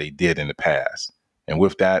they did in the past. And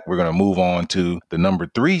with that, we're going to move on to the number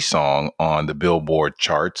 3 song on the Billboard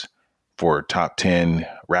charts for top 10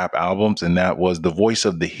 rap albums, and that was The Voice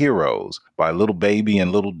of the Heroes by Lil Baby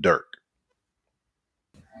and Lil Durk.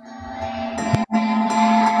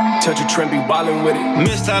 Touch a trend, be ballin' with it.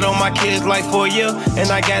 Missed out on my kids' life for a year,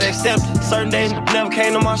 and I got accepted. Certain days never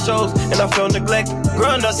came to my shows, and I felt neglected.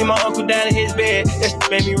 Growing up, see my uncle down in his bed, that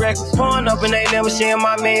made me reckless. Pouring up and they never sharing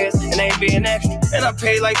my meds, and they ain't being extra. And I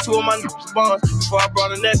paid like 2 of my bonds before I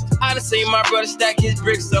brought a necklace. I done seen my brother stack his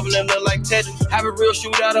bricks up and they look like Tetris. Have a real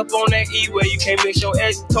shootout up on that E where you can't mix your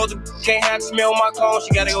eggs. Told the can't have to smell my cologne,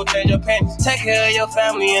 she gotta go change her pants. Take care of your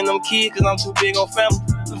family and them kids, cause I'm too big on family.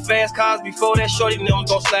 Some fast cars before that shorty, never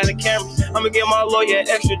gon' slide the camera. I'ma get my lawyer an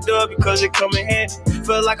extra dub because it come in handy.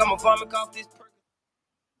 Feel like I'm a vomit off this.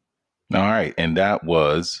 All right, and that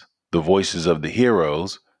was The Voices of the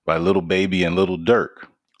Heroes by Lil Baby and Lil Durk.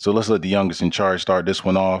 So let's let the youngest in charge start this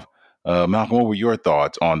one off. Malcolm, what were your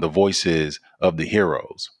thoughts on The Voices of the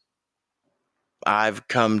Heroes? I've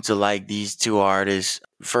come to like these two artists.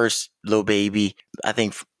 First, Lil Baby, I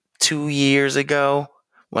think 2 years ago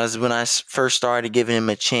was when I first started giving him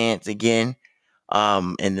a chance again.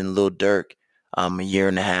 And then Lil Durk, a year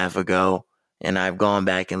and a half ago. And I've gone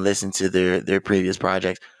back and listened to their previous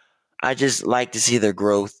projects. I just like to see their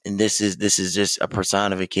growth, and this is just a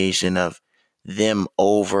personification of them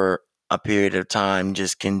over a period of time,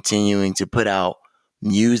 just continuing to put out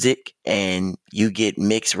music, and you get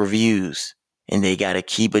mixed reviews, and they got to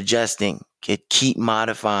keep adjusting, keep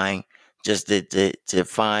modifying, just to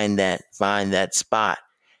find that spot,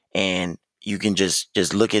 and you can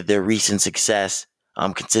just look at their recent success,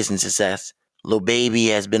 consistent success. Lil Baby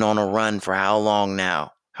has been on a run for how long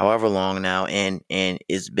now? However long now, and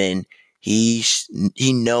it's been he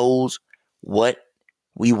knows what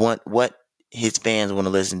we want, what his fans want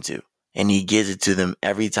to listen to, and he gives it to them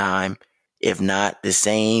every time, if not the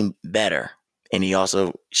same, better. And he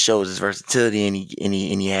also shows his versatility, and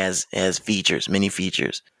he has features, many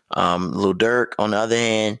features. Lil Durk, on the other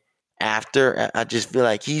hand, after. I just feel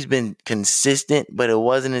like he's been consistent, but it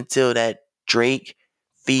wasn't until that Drake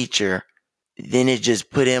feature, then it just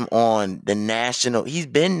put him on the national. He's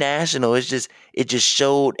been national. It just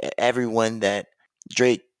showed everyone that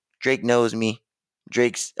Drake knows me.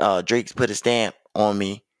 Drake's put a stamp on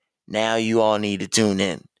me. Now you all need to tune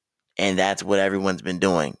in. And that's what everyone's been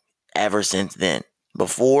doing ever since then.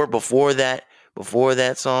 Before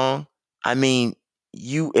that song, I mean,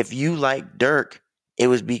 if you like Dirk, it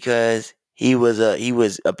was because he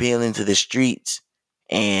was appealing to the streets,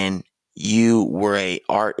 and you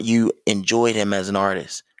enjoyed him as an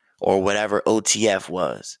artist, or whatever OTF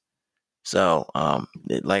was. So,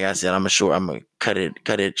 like I said, I'm gonna cut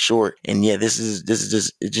it short. And yeah, this is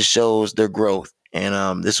just, it just shows their growth.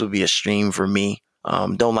 And this would be a stream for me.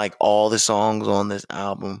 Don't like all the songs on this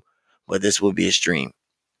album, but this would be a stream.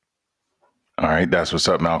 All right, that's what's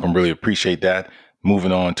up, Malcolm. Really appreciate that.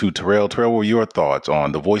 Moving on to Terrell. Terrell, what were your thoughts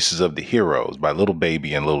on The Voices of the Heroes by Little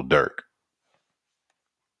Baby and Little Durk?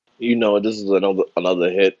 You know, this is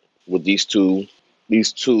another hit with these two.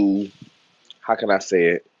 How can I say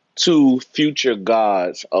it? Two future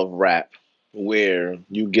gods of rap, where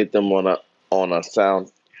you get them on a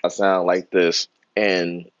sound like this,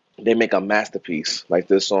 and they make a masterpiece. Like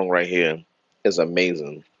this song right here is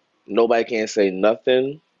amazing. Nobody can say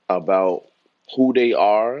nothing about who they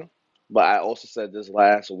are, but I also said this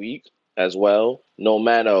last week as well. No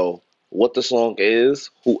matter what the song is,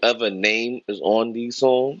 whoever name is on these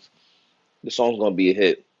songs, the song's gonna be a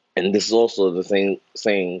hit. And this is also the same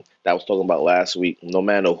saying that I was talking about last week. No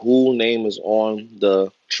matter who name is on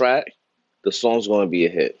the track, the song's gonna be a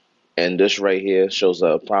hit. And this right here shows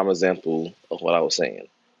a prime example of what I was saying.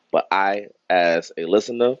 But I, as a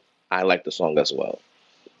listener, I like the song as well.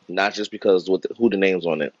 Not just because who the name's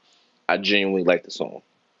on it. I genuinely like the song.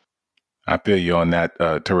 I feel you on that,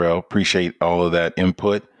 Terrell. Appreciate all of that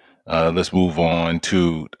input. Let's move on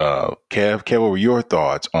to Kev. Kev, what were your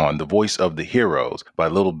thoughts on The Voice of the Heroes by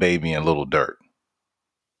Little Baby and Little Durk?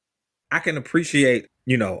 I can appreciate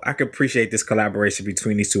this collaboration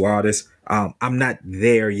between these two artists. I'm not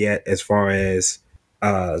there yet as far as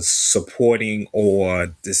supporting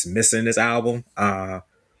or dismissing this album. I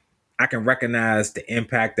can recognize the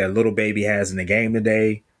impact that Little Baby has in the game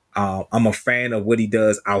today. I'm a fan of what he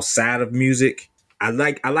does outside of music. I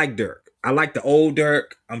like Dirk. I like the old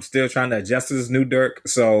Dirk. I'm still trying to adjust to this new Dirk.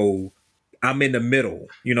 So I'm in the middle.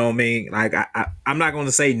 You know what I mean? Like I'm not going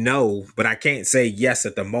to say no, but I can't say yes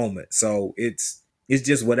at the moment. So it's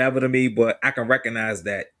just whatever to me. But I can recognize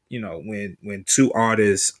that, when two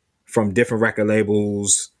artists from different record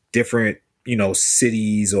labels, different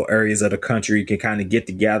cities or areas of the country can kind of get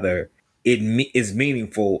together, is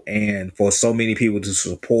meaningful, and for so many people to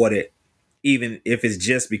support it, even if it's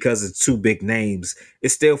just because it's two big names,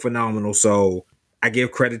 it's still phenomenal. So I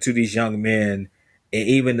give credit to these young men, and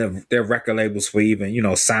even their record labels for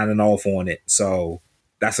even signing off on it. So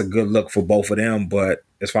that's a good look for both of them. But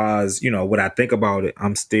as far as what I think about it,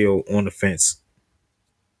 I'm still on the fence.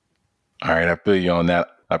 All right, I feel you on that.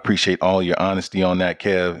 I appreciate all your honesty on that,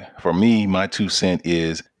 Kev. For me, my 2 cents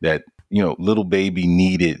is that, Little Baby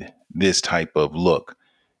needed this type of look.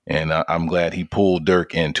 And I'm glad he pulled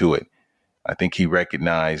Dirk into it. I think he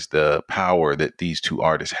recognized the power that these two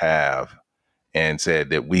artists have and said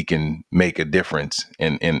that we can make a difference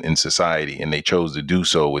in society. And they chose to do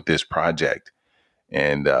so with this project.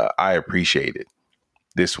 And I appreciate it.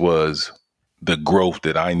 This was the growth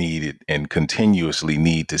that I needed and continuously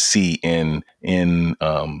need to see in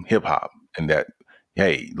hip hop. And that,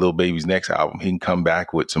 hey, Lil Baby's next album, he can come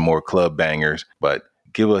back with some more club bangers, but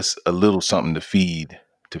give us a little something to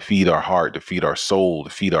feed our heart, to feed our soul, to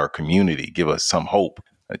feed our community, give us some hope,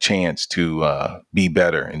 a chance to be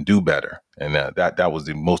better and do better. And that was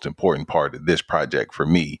the most important part of this project for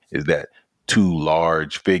me, is that two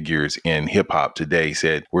large figures in hip hop today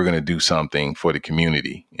said, we're going to do something for the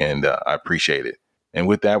community. And I appreciate it. And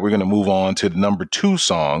with that, we're going to move on to the number 2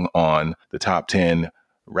 song on the top 10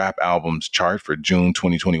 rap albums chart for June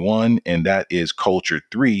 2021. And that is Culture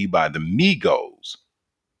 3 by the Migos.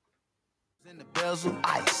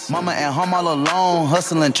 Mama at home all alone,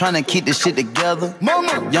 hustling, trying to keep this shit together.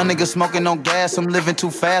 Mama, young nigga smoking on gas, I'm living too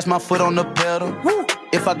fast, my foot on the pedal. Woo.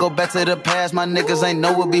 If I go back to the past, my niggas ain't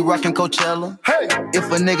know we'll be rocking Coachella. Hey.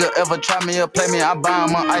 If a nigga ever try me or play me, I buy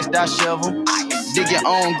him an iced out shovel. Dig your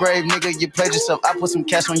own grave, nigga, you played yourself. I put some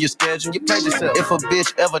cash on your schedule. You played yourself. If a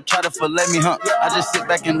bitch ever try to fillet me, I just sit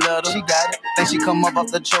back and let her. She got it. Think she come up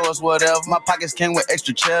off the chores, whatever. My pockets came with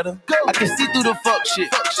extra cheddar. I can see through the fuck shit.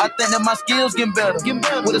 I think that my skills getting better.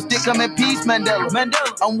 With a stick, I'm at peace,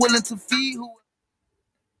 Mandela. I'm willing to feed who.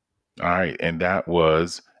 All right, and that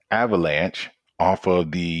was Avalanche off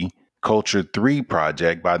of the Culture 3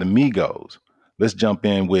 project by the Migos. Let's jump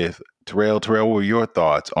in with Terrell. Terrell, what were your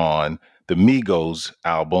thoughts on the Migos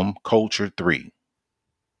album Culture 3?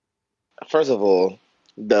 First of all,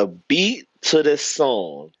 the beat to this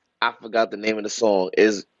song, I forgot the name of the song,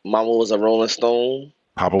 is Mama Was a Rolling Stone.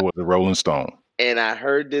 Papa Was a Rolling Stone. And I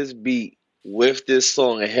heard this beat with this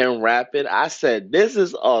song and him rapping. I said, this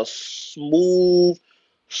is a smooth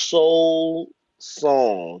soul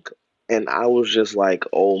song. And I was just like,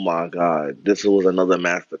 oh my God, this was another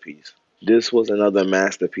masterpiece. This was another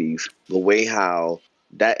masterpiece. The way how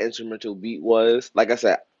that instrumental beat was, like I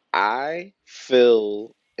said, I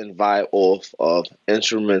feel and vibe off of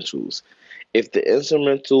instrumentals. If the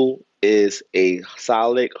instrumental is a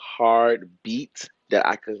solid, hard beat that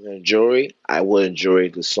I can enjoy, I will enjoy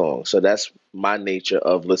the song. So that's my nature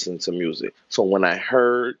of listening to music. So when I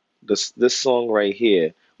heard this song right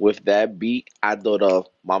here with that beat, I thought of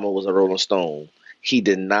Mama Was a Rolling Stone. He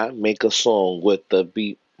did not make a song with the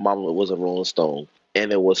beat Mama Was a Rolling Stone.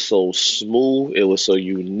 And it was so smooth, it was so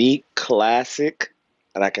unique, classic.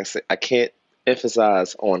 And I can't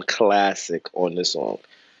emphasize on classic on this song.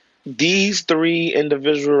 These three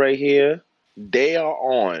individuals right here, they are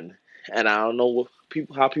on, and I don't know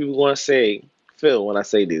how people going to feel when I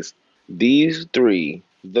say this. These three,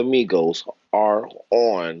 the Migos, are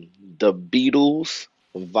on the Beatles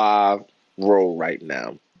vibe roll right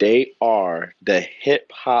now. They are the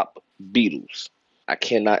hip hop Beatles. I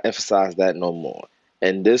cannot emphasize that no more.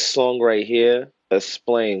 And this song right here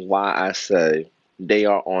explains why I say they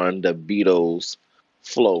are on the Beatles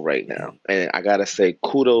flow right now. And I gotta say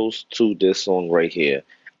kudos to this song right here.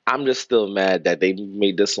 I'm just still mad that they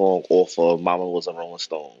made this song off of Mama Was a Rolling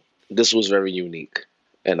Stone. This was very unique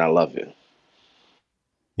and I love it.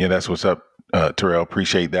 Yeah, that's what's up, Terrell.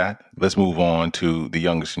 Appreciate that. Let's move on to the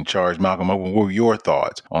youngest in charge. Malcolm, what were your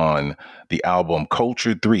thoughts on the album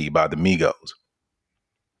Culture 3 by the Migos?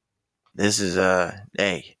 This is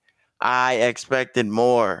hey, I expected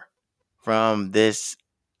more from this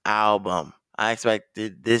album. I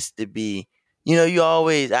expected this to be, you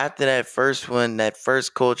always after that first one, that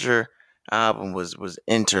first Culture album was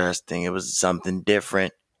interesting. It was something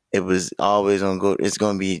different. It was always gonna go. It's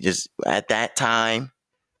gonna be just at that time.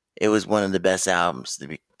 It was one of the best albums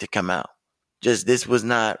to come out. Just this was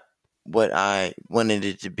not what I wanted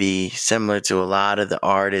it to be. Similar to a lot of the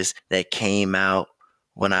artists that came out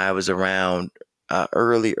when I was around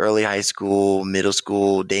early high school, middle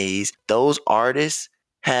school days. Those artists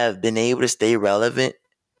have been able to stay relevant,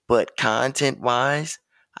 but content wise,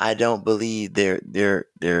 I don't believe they're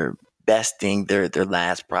besting their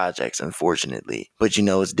last projects, unfortunately. But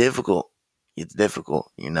it's difficult. It's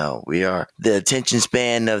difficult. We are the attention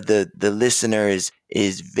span of the listener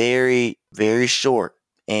is very, very short.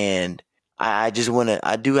 And I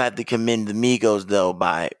do have to commend the Migos though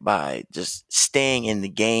by just staying in the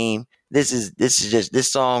game.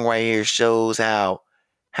 This song right here shows how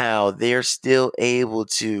they're still able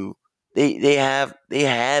to they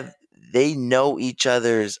know each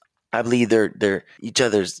other's, I believe they're each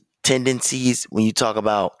other's tendencies when you talk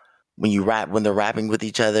about when they're rapping with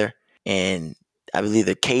each other, and I believe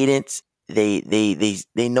the cadence, they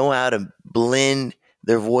know how to blend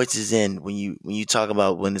their voices in when you talk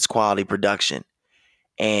about when it's quality production.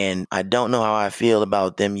 And I don't know how I feel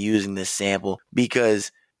about them using this sample,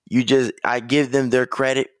 because I give them their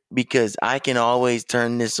credit, because I can always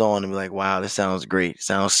turn this on and be like, wow, this sounds great. It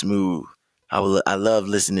sounds smooth. I love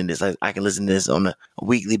listening to this. I can listen to this on a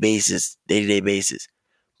weekly basis, day-to-day basis.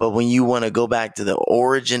 But when you want to go back to the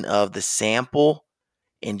origin of the sample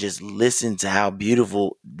and just listen to how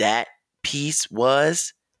beautiful that piece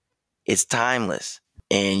was, it's timeless.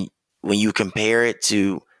 And when you compare it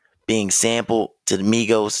to being sampled to the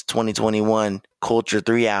Migos 2021 Culture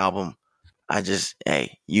 3 album,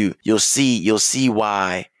 you'll see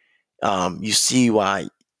why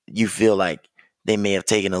you feel like they may have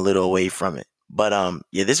taken a little away from it. But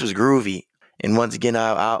yeah, this was groovy. And once again,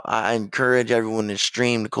 I encourage everyone to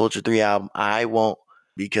stream the Culture 3 album. I won't,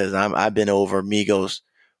 because I've been over Migos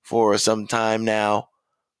for some time now.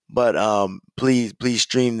 But please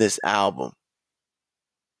stream this album.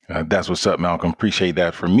 That's what's up, Malcolm. Appreciate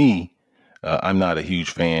that. For me, I'm not a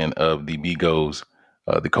huge fan of the Migos.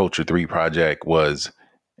 The Culture 3 project was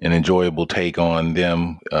an enjoyable take on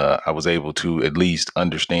them. I was able to at least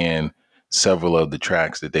understand several of the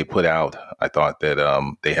tracks that they put out. I thought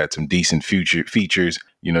that they had some decent features.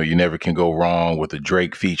 You never can go wrong with a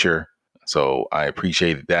Drake feature. So I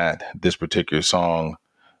appreciated that. This particular song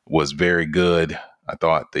was very good. I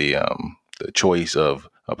thought the choice of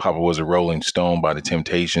Papa Was a Rolling Stone by the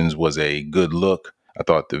Temptations was a good look. I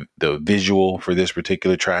thought the visual for this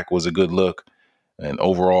particular track was a good look. And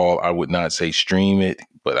overall, I would not say stream it,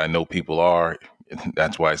 but I know people are.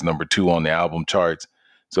 That's why it's number 2 on the album charts.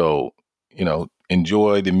 So,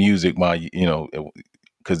 enjoy the music while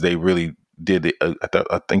because they really did it.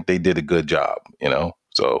 I think they did a good job,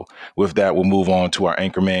 So with that, we'll move on to our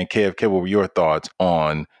anchorman, Kev. Kev, what were your thoughts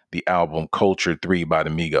on the album Culture 3 by the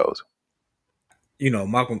Migos?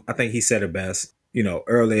 Malcolm, I think he said it best.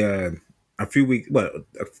 Earlier, a few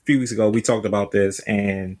weeks ago, we talked about this,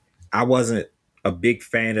 and I wasn't a big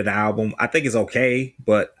fan of the album. I think it's okay,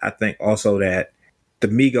 but I think also that the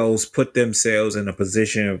Migos put themselves in a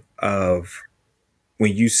position of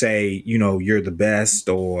when you say, you're the best,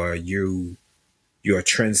 or you're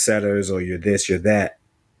trendsetters, or you're this, you're that,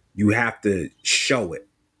 you have to show it.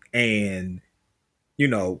 And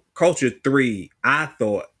Culture 3, I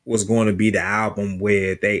thought was going to be the album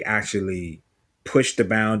where they actually pushed the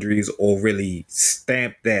boundaries or really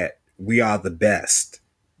stamped that we are the best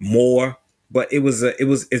more. But it was a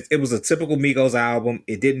typical Migos album.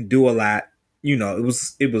 It didn't do a lot.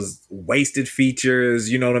 It was wasted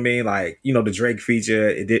features. You know what I mean? Like, the Drake feature,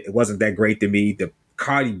 it wasn't that great to me. The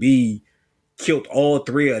Cardi B killed all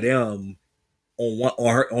 3 of them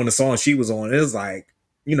on the song she was on. It was like,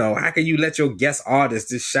 how can you let your guest artist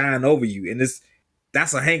just shine over you? And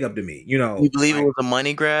that's a hang up to me. Do you believe it was a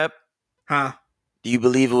money grab? Huh? Do you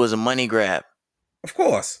believe it was a money grab? Of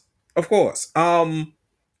course. And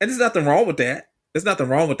there's nothing wrong with that.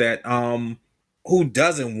 Who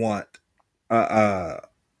doesn't want a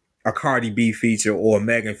Cardi B feature or a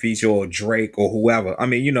Megan feature or Drake or whoever? I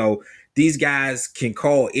mean, these guys can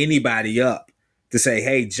call anybody up to say,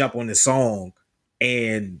 hey, jump on this song.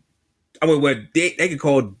 And I mean, they can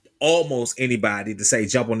call almost anybody to say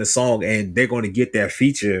jump on the song, and they're going to get that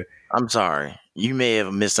feature. I'm sorry, you may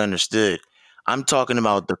have misunderstood. I'm talking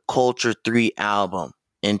about the Culture 3 album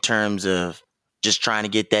in terms of just trying to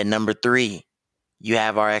get that number 3. You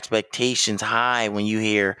have our expectations high when you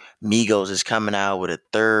hear Migos is coming out with a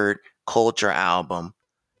 3rd Culture album.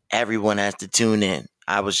 Everyone has to tune in.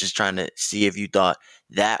 I was just trying to see if you thought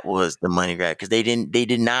that was the money grab, because they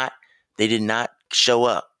did not show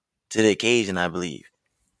up to the occasion, I believe.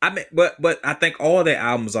 I mean, but I think all their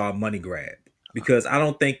albums are money grab, because I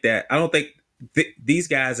don't think these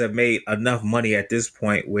guys have made enough money at this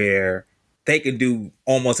point where they can do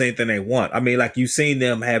almost anything they want. I mean, like, you've seen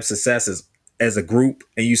them have successes as a group,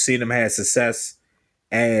 and you've seen them have success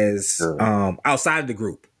as outside the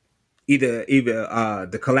group. Either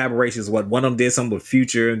the collaborations, what one of them did something with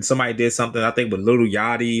Future, and somebody did something, I think, with Lil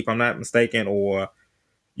Yachty, if I'm not mistaken, or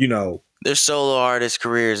their solo artist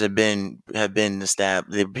careers have been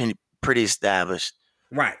established. They've been pretty established,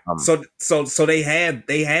 right? So they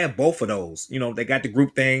have both of those. They got the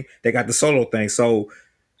group thing, they got the solo thing. So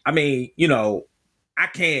I mean, I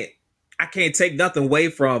can't take nothing away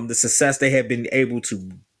from the success they have been able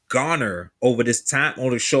to garner over this time,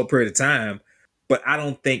 on a short period of time. But I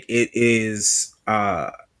don't think it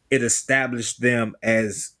established them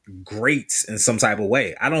as greats in some type of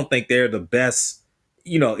way. I don't think they're the best.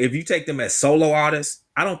 If you take them as solo artists,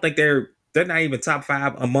 I don't think they're not even top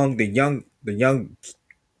 5 among the young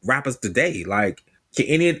rappers today. Like,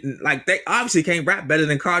 they obviously can't rap better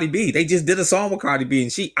than Cardi B. They just did a song with Cardi B,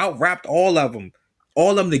 and she out-rapped all of them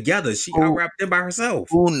together. She out-rapped them by herself.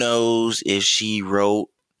 Who knows if she wrote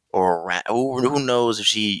or rap? Who knows if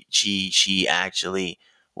she actually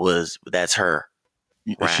was? That's her.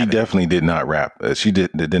 Rapping. She definitely did not rap. She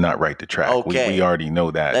did not write the track. Okay. We already know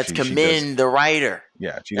that. Let's commend the writer.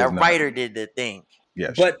 Yeah, that writer did the thing.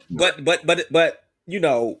 Yeah, but we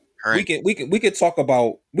could talk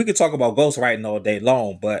about ghostwriting all day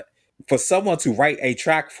long. But for someone to write a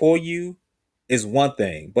track for you is one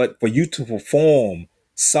thing, but for you to perform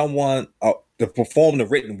the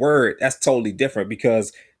written word, that's totally different,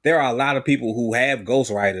 because there are a lot of people who have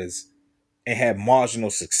ghostwriters and have marginal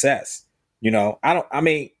success. I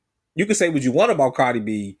mean, you can say what you want about Cardi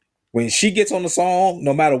B. When she gets on the song,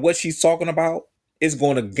 no matter what she's talking about, it's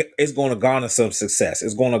going to garner some success.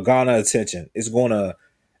 It's going to garner attention. It's going to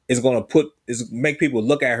make people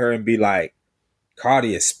look at her and be like,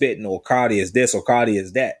 Cardi is spitting, or Cardi is this, or Cardi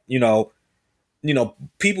is that.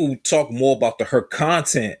 People talk more about her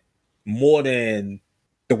content more than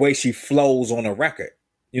the way she flows on a record.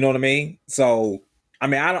 You know what I mean? So, I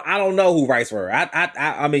mean, I don't know who writes for her.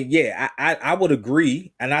 I mean, yeah, I would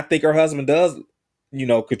agree, and I think her husband does,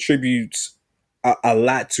 contributes a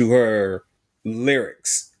lot to her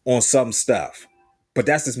lyrics on some stuff, but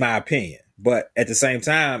that's just my opinion. But at the same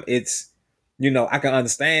time, it's, I can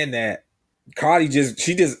understand that Cardi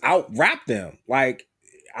just out rapped them. Like,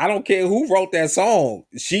 I don't care who wrote that song,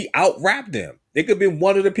 she out rapped them. It could be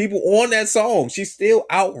one of the people on that song. She still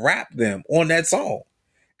out rapped them on that song,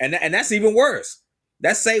 and that's even worse.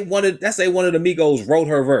 Let's say one of the Migos wrote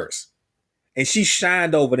her verse, and she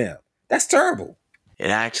shined over them. That's terrible. It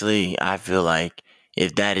actually, I feel like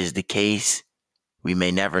if that is the case, we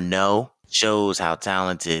may never know. Shows how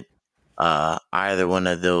talented either one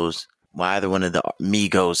of the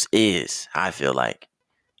Migos is. I feel like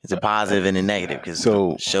it's a positive and a negative because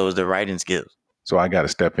it shows the writing skills. So I got to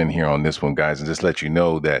step in here on this one, guys, and just let you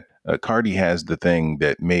know that Cardi has the thing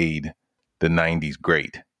that made the 90s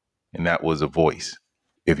great, and that was a voice.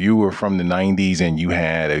 If you were from the 90s and you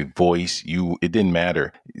had a voice, it didn't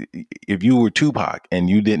matter. If you were Tupac and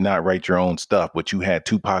you did not write your own stuff, but you had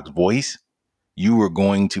Tupac's voice, you were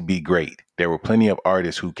going to be great. There were plenty of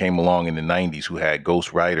artists who came along in the 90s who had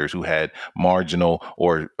ghost writers, who had marginal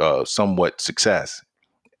or somewhat success,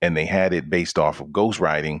 and they had it based off of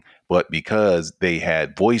ghostwriting, but because they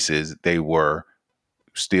had voices, they were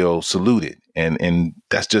still saluted. And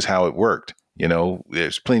that's just how it worked. You know,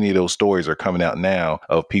 there's plenty of those stories are coming out now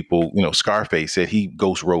of people, Scarface said he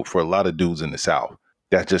ghost wrote for a lot of dudes in the South.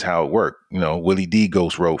 That's just how it worked. Willie D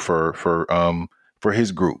ghost wrote for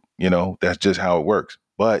his group. That's just how it works.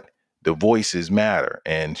 But the voices matter.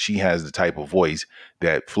 And she has the type of voice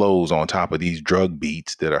that flows on top of these drug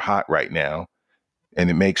beats that are hot right now, and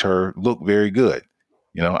it makes her look very good.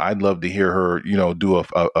 I'd love to hear her, do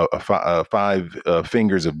a five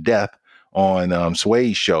fingers of death on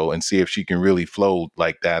Sway's show and see if she can really flow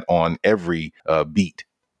like that on every beat.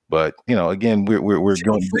 But again, we're She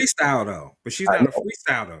going freestyle though, but she's not a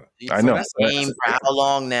freestyler. I know. That's game for how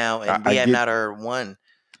long now, and we have not heard one.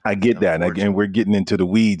 I get that. And again, we're getting into the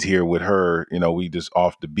weeds here with her. We just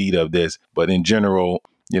off the beat of this. But in general,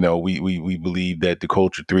 we believe that the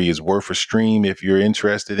Culture 3 is worth a stream. If you're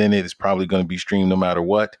interested in it, it's probably going to be streamed no matter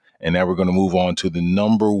what. And now we're going to move on to the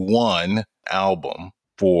number one album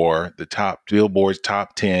for the Billboard's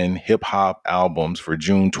top 10 hip hop albums for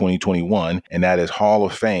June 2021. And that is Hall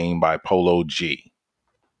of Fame by Polo G.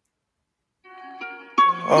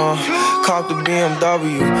 Cop the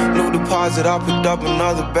BMW, new deposit, I picked up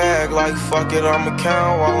another bag. Like fuck it, I'ma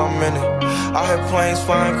count while I'm in it. I hear planes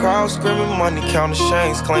flying, crowds screaming, money counting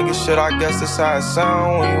chains, clanking shit. I guess that's how it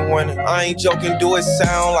sound when you win it. I ain't joking, do it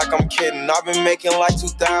sound like I'm kidding. I've been making like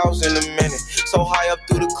 2,000 a minute. So high up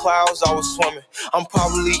through the clouds, I was swimming. I'm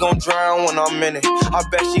probably gonna drown when I'm in it. I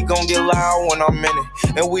bet she gon' get loud when I'm in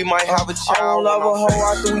it. And we might have a child. I don't love a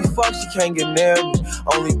hoe after we fuck, she can't get near me.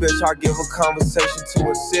 Only bitch I give a conversation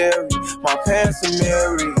to a Siri. My pants are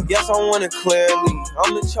mirrored. Yes, I want it clearly.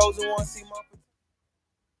 I'm the chosen one. See my.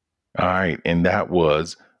 All right, and that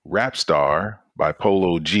was Rap Star by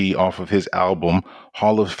Polo G off of his album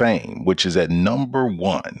Hall of Fame, which is at number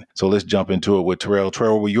one. So let's jump into it with Terrell.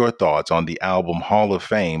 Terrell, what were your thoughts on the album Hall of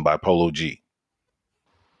Fame by Polo G?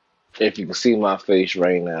 If you can see my face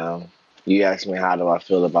right now, you ask me how do I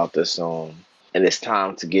feel about this song. And it's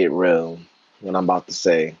time to get real, what I'm about to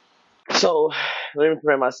say. So, let me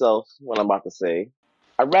prepare myself what I'm about to say.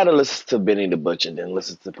 I'd rather listen to Benny the Butcher than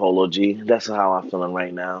listen to Polo G. That's how I'm feeling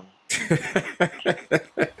right now.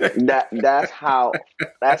 That's how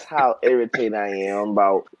irritated I am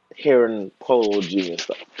about hearing Polo G and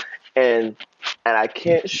stuff. And I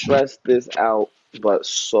can't stress this out but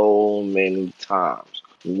so many times.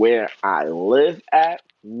 Where I live at,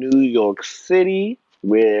 New York City,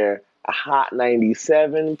 where Hot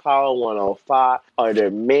 97, Power 105 are their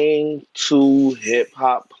main two hip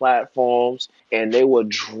hop platforms, and they will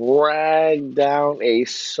drag down a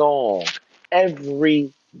song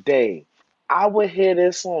every day. I would hear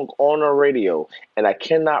this song on the radio, and I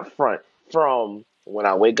cannot front from when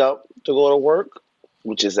I wake up to go to work,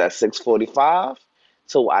 which is at 6:45,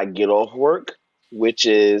 till I get off work, which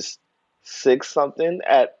is 6 something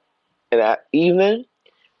in that evening.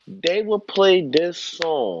 They will play this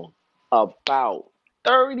song about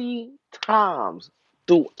 30 times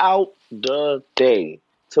throughout the day,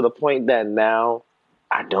 to the point that now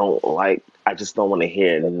I just don't want to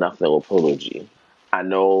hear nothing with Polo G. I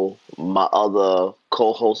know my other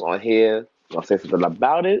co-hosts on here gonna say something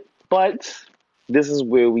about it, but this is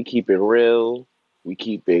where we keep it real, we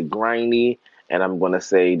keep it grindy, and I'm gonna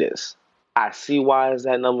say this. I see why it's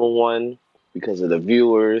at number one because of the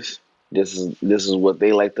viewers. This is what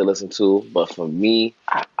they like to listen to, but for me,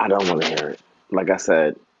 I don't want to hear it. Like I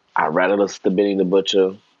said, I'd rather listen to Benny the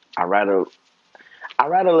Butcher. I'd rather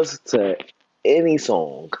listen to any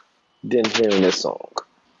song than hearing this song.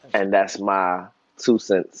 And that's my 2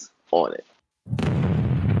 cents on it.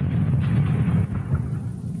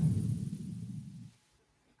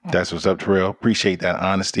 That's what's up, Terrell. Appreciate that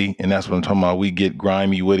honesty. And that's what I'm talking about. We get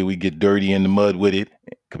grimy with it. We get dirty in the mud with it.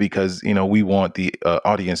 because, we want the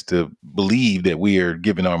audience to believe that we are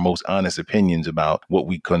giving our most honest opinions about what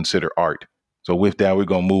we consider art. So with that, we're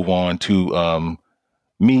going to move on to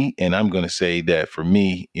me. And I'm going to say that for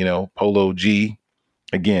me, Polo G,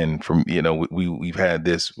 again, from, we've had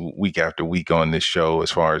this week after week on this show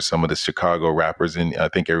as far as some of the Chicago rappers. And I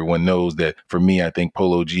think everyone knows that for me, I think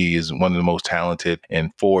Polo G is one of the most talented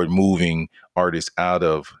and forward moving artists out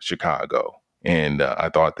of Chicago. And I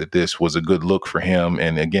thought that this was a good look for him.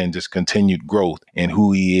 And again, just continued growth in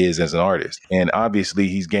who he is as an artist. And obviously,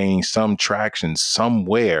 he's gaining some traction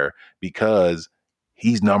somewhere because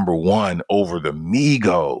he's number one over the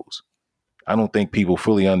Migos. I don't think people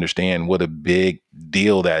fully understand what a big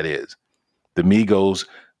deal that is. The Migos,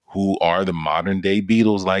 who are the modern day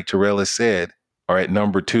Beatles, like Terrell has said, are at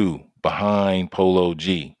number 2 behind Polo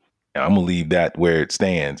G. And I'm gonna leave that where it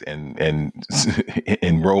stands and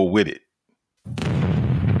and roll with it.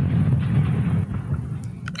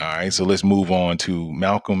 All right, so let's move on to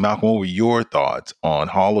Malcolm. Malcolm, what were your thoughts on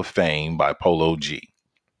Hall of Fame by Polo G?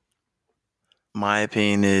 My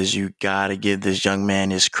opinion is you gotta give this young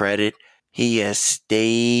man his credit. He has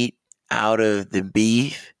stayed out of the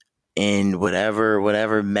beef and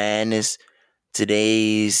whatever madness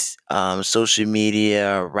today's social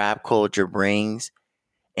media rap culture brings,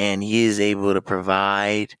 and he is able to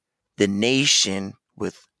provide the nation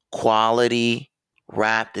with quality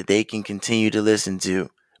rap that they can continue to listen to,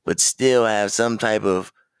 but still have some type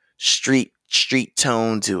of street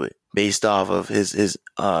tone to it based off of his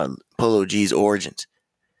Polo G's origins.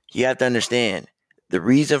 You have to understand the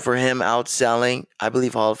reason for him outselling, I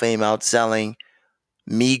believe Hall of Fame outselling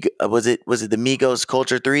was it the Migos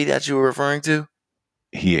Culture 3 that you were referring to?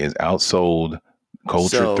 He has outsold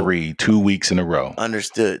Culture 3 2 weeks in a row.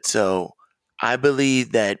 Understood. So I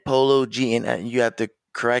believe that Polo G, and you have to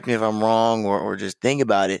correct me if I'm wrong or just think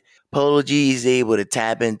about it. Polo G is able to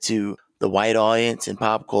tap into the white audience and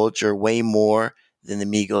pop culture way more than the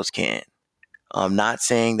Migos can. Not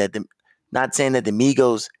saying that the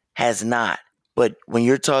Migos has not, but when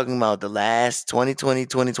you're talking about the last 2020,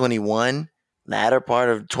 2021, latter part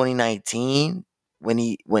of 2019,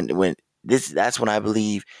 that's when I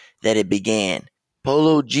believe that it began.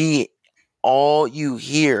 Polo G, all you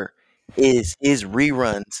hear is his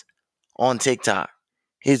reruns on TikTok,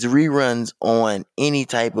 his reruns on any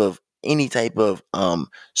type of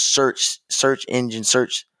search engine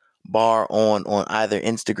search bar on either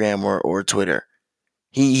Instagram or Twitter.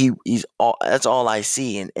 He's all, that's all I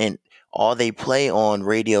see, and all they play on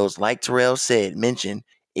radios, like Terrell mentioned,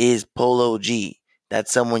 is Polo G.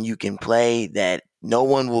 That's someone you can play that no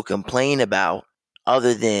one will complain about,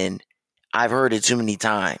 other than I've heard it too many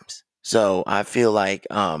times. So I feel like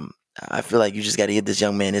you just got to give this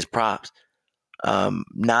young man his props.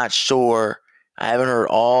 Not sure. I haven't heard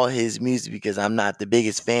all his music because I'm not the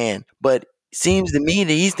biggest fan, but seems to me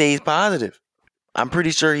that he stays positive. I'm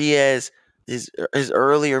pretty sure he has his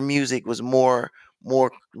earlier music was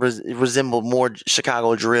resembled more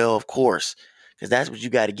Chicago drill, of course, because that's what you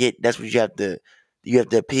got to get. That's what you have to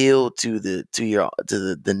appeal to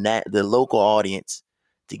the local audience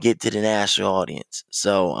to get to the national audience.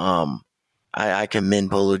 So I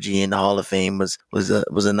commend Polo G, and the Hall of Fame was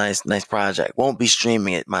a nice project. Won't be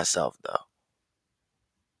streaming it myself though.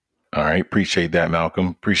 All right. Appreciate that, Malcolm.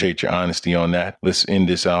 Appreciate your honesty on that. Let's end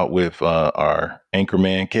this out with our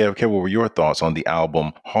anchorman, Kev. Kev, what were your thoughts on the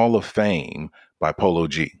album Hall of Fame by Polo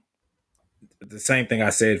G? The same thing I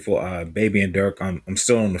said for Baby and Dirk. I'm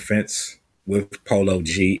still on the fence with Polo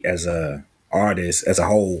G as a artist as a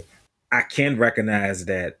whole. I can recognize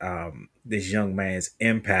that this young man's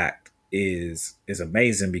impact is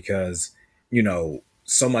amazing because,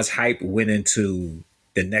 so much hype went into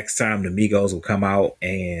the next time the Migos will come out,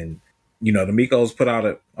 and the Migos put out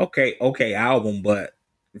a okay album, but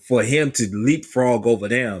for him to leapfrog over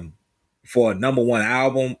them for a number one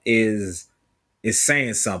album is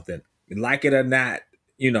saying something. Like it or not,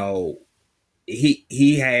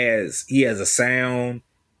 he has a sound,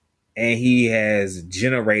 and he has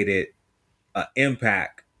generated an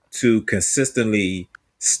impact to consistently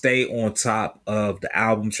stay on top of the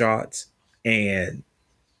album charts. And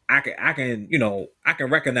I can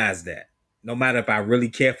recognize that. No matter if I really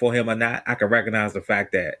care for him or not, I can recognize the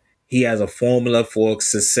fact that he has a formula for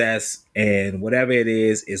success, and whatever it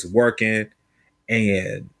is working.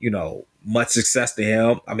 And much success to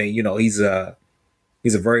him. I mean, he's a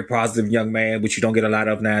very positive young man, which you don't get a lot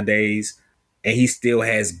of nowadays, and he still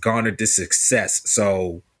has garnered this success.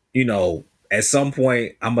 So at some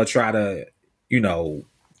point I'm gonna try to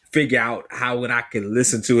figure out how when I can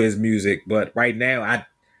listen to his music, but right now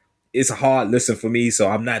it's a hard listen for me, so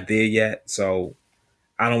I'm not there yet. So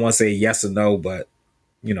I don't want to say yes or no, but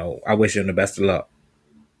I wish him the best of luck.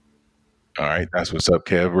 All right. That's what's up,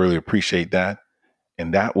 Kev. Really appreciate that.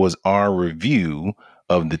 And that was our review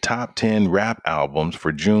of the top 10 rap albums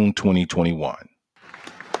for June 2021.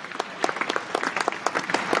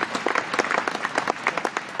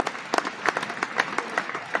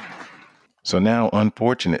 So now,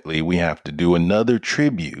 unfortunately, we have to do another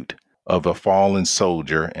tribute of a fallen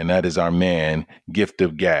soldier, and that is our man, Gift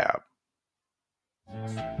of Gab.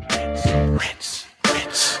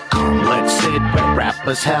 Come, let's sit where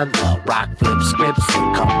rappers hella rock flip scripts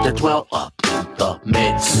and come to dwell up in the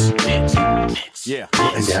midst. Yeah,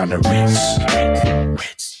 putting down the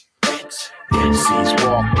ritz. MCs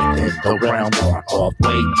walk within the realm or off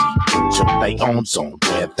way deep into their own zone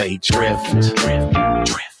where they drift.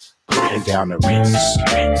 Putting down the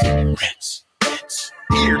ritz.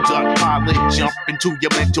 Ear duck pilot, jump into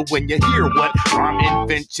your mental when you hear what rhyme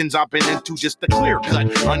inventions I've been into. Just a clear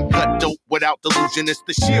cut, uncut dope without delusion. It's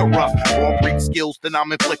the sheer rough, raw breed skills that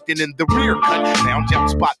I'm inflicting in the rear cut. Now jump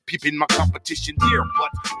spot, peeping my competition here,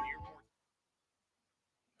 but.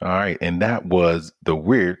 All right, and that was The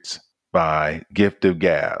Weirds by Gift of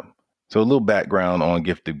Gab. So a little background on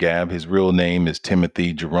Gift of Gab. His real name is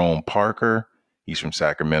Timothy Jerome Parker. He's from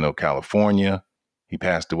Sacramento, California. He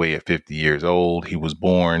passed away at 50 years old. He was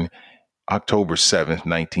born October 7th,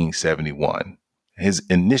 1971. His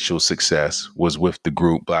initial success was with the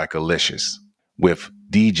group Black Alicious with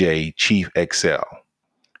DJ Chief XL.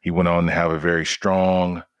 He went on to have a very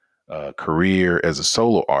strong career as a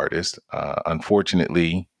solo artist.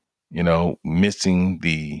 Unfortunately, missing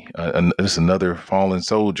this another fallen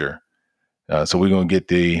soldier. So we're going to get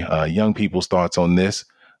the young people's thoughts on this.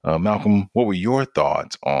 Malcolm, what were your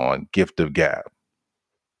thoughts on Gift of Gab?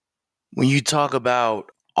 When you talk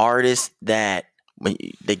about artists that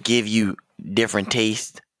give you different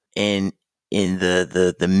tastes in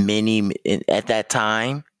the many at that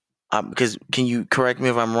time, because can you correct me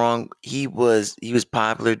if I'm wrong? He was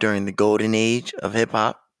popular during the golden age of hip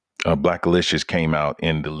hop. Black Alicious came out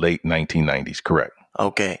in the late 1990s, correct?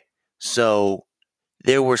 Okay, so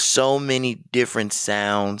there were so many different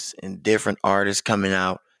sounds and different artists coming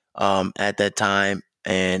out at that time,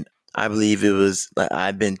 and I believe it was.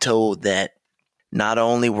 I've been told that not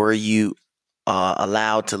only were you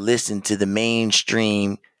allowed to listen to the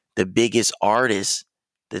mainstream, the biggest artists,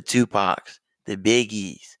 the Tupacs, the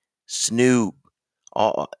Biggies, Snoop,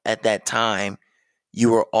 all at that time, you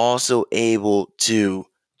were also able to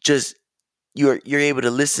just you're able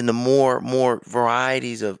to listen to more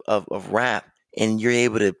varieties of rap, and you're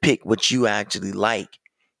able to pick what you actually like.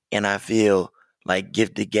 And I feel like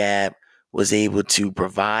Gift of Gab was able to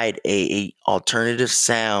provide a alternative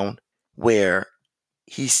sound where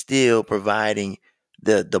he's still providing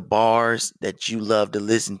the bars that you love to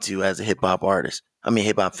listen to as a hip hop artist. I mean,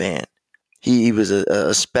 hip hop fan. He was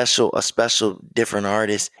a special different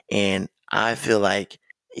artist, and I feel like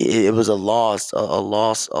it was a lost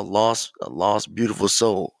beautiful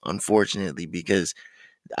soul, unfortunately, because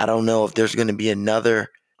I don't know if there's going to be another.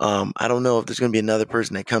 I don't know if there's going to be another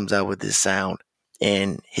person that comes out with this sound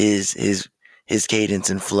and his cadence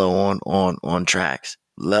and flow on tracks.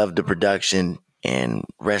 Love the production, and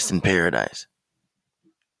rest in paradise.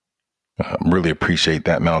 Really appreciate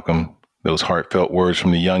that, Malcolm. Those heartfelt words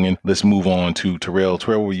from the youngin. Let's move on to Terrell.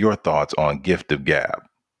 Terrell, what were your thoughts on Gift of Gab?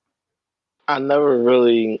 I never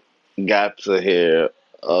really got to hear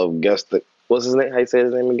of what's his name? How you say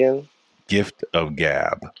his name again? Gift of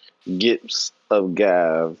Gab. Gifts of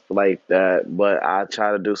Gab like that, but I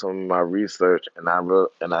try to do some of my research, and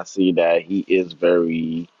I see that he is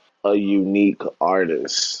very a unique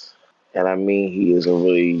artist, and I mean he is a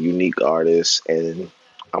really unique artist, and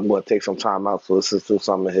I'm going to take some time out to listen to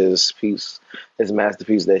some of his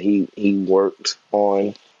masterpiece that he worked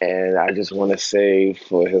on, and I just want to say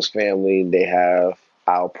for his family, they have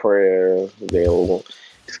our prayer. They'll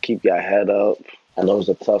just keep your head up. I know it's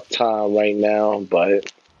a tough time right now,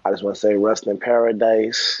 but I just want to say rest in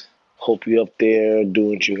paradise. Hope you up there doing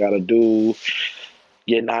what you got to do.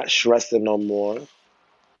 You're not stressing no more.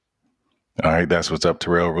 All right, that's what's up,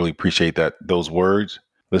 Terrell. Really appreciate those words.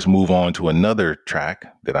 Let's move on to another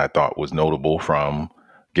track that I thought was notable from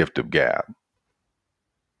Gift of Gab.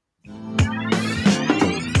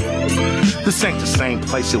 This ain't the same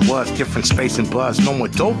place it was, different space and buzz. No more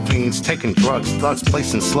dope fiends taking drugs, thugs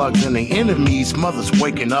placing slugs in their enemies. Mothers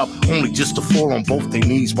waking up only just to fall on both their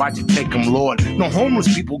knees. Why'd you take them, Lord? No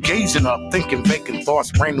homeless people gazing up, thinking vacant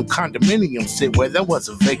thoughts. Brand new condominium sit where there was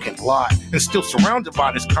a vacant lot. And still surrounded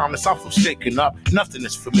by this calmness, I feel shaken up. Nothing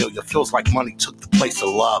is familiar, feels like money took the place of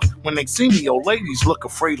love. When they see me, old ladies look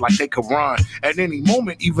afraid like they could run at any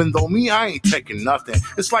moment, even though me, I ain't taking nothing.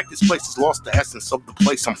 It's like this place has lost the essence of the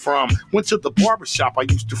place I'm from. Went to the barbershop I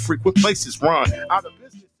used to frequent, places run out of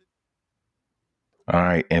business. All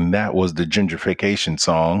right, and that was the Gentrification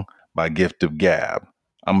song by Gift of Gab.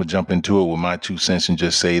 I'm going to jump into it with my 2 cents and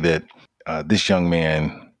just say that this young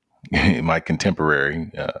man, my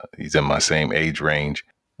contemporary, he's in my same age range.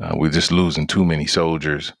 We're just losing too many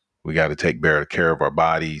soldiers. We got to take better care of our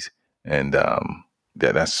bodies. And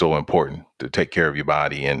that's so important, to take care of your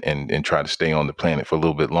body and try to stay on the planet for a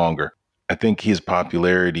little bit longer. I think his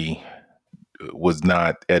popularity was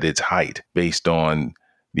not at its height based on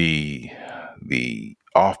the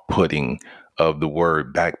off-putting of the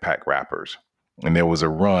word backpack rappers. And there was a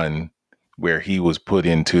run where he was put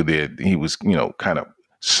into he was, kind of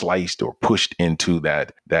sliced or pushed into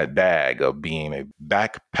that bag of being a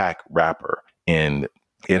backpack rapper. And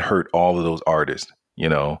it hurt all of those artists,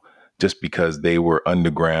 just because they were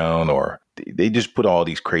underground, or they just put all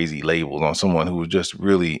these crazy labels on someone who was just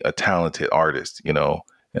really a talented artist.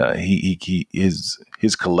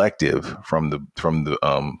 His collective from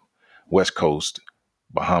the West Coast,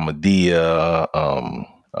 Bahamadia,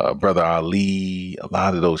 Brother Ali, a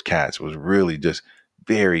lot of those cats was really just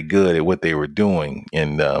very good at what they were doing.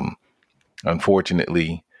 And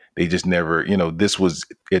unfortunately, they just never, this was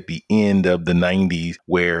at the end of the 90s,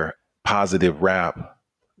 where positive rap,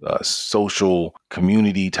 social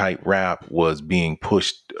community type rap was being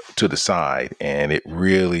pushed to the side, and it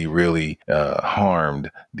really, really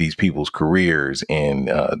harmed these people's careers. And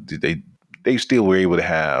they still were able to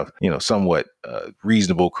have, somewhat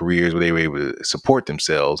reasonable careers where they were able to support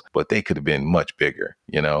themselves, but they could have been much bigger,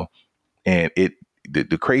 And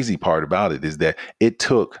the crazy part about it is that it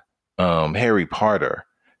took Harry Potter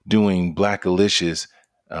doing Black Alicious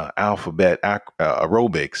alphabet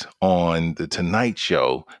aerobics on the Tonight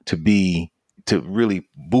Show to really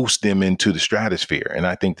boost them into the stratosphere. And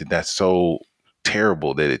I think that that's so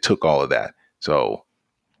terrible that it took all of that. So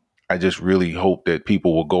I just really hope that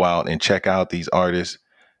people will go out and check out these artists.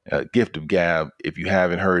 Gift of Gab, if you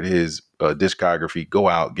haven't heard his discography, go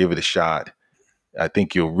out, give it a shot. I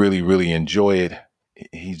think you'll really, really enjoy it.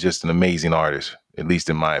 He's just an amazing artist, at least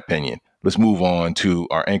in my opinion. Let's move on to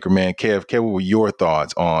our anchorman, Kev. Kev, what were your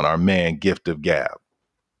thoughts on our man, Gift of Gab?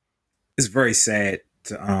 It's very sad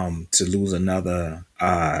to lose another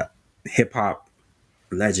hip hop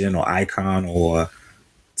legend or icon, or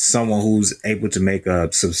someone who's able to make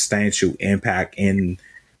a substantial impact in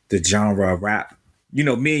the genre of rap.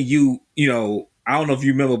 Me and you, I don't know if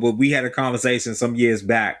you remember, but we had a conversation some years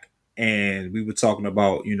back, and we were talking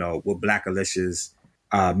about, what Black Alicious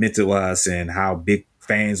meant to us and how big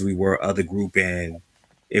fans we were of the group. And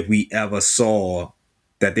if we ever saw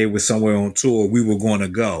that they were somewhere on tour, we were going to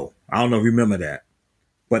go. I don't know if you remember that.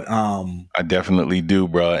 But I definitely do,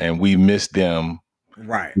 bro. And we missed them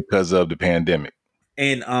right because of the pandemic.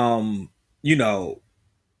 And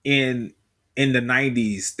in the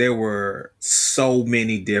 90s, there were so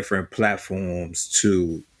many different platforms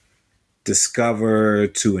to discover,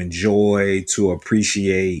 to enjoy, to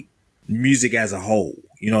appreciate music as a whole.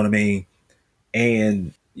 You know what I mean?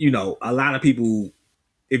 And, a lot of people,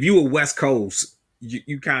 if you were West Coast,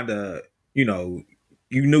 you kind of, you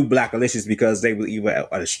knew Black Alicious because they were either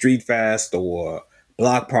at a street fest or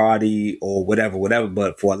block party or whatever.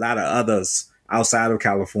 But for a lot of others outside of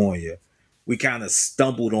California, we kind of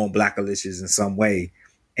stumbled on Black Alicious in some way.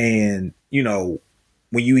 And,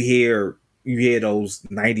 when you hear those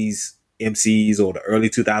 90s MCs or the early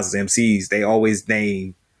 2000s MCs, they always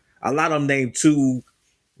a lot of them name 2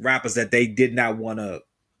 rappers that they did not want to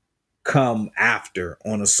come after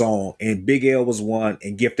on a song. And Big L was one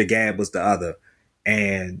and Gift of Gab was the other.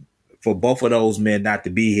 And for both of those men not to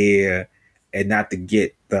be here and not to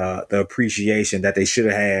get the appreciation that they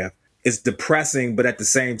should have, it's depressing. But at the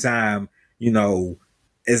same time,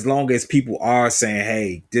 as long as people are saying,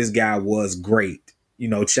 hey, this guy was great,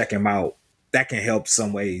 check him out, that can help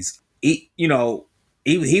some ways. He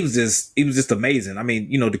was just amazing. I mean,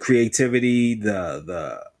 the creativity,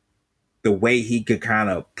 the way he could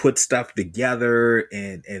kind of put stuff together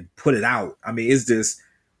and put it out. I mean, it's just,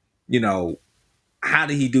 how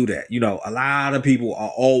did he do that? A lot of people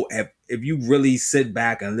are if you really sit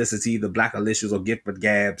back and listen to either Black Alicious or Gift of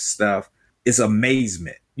Gab stuff, it's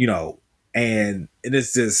amazement, and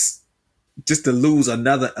it's just, just to lose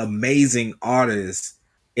another amazing artist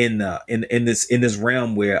in this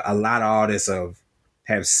realm where a lot of artists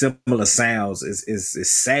have similar sounds is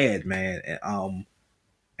sad, man.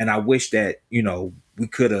 And I wish that, you know, we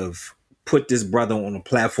could have put this brother on a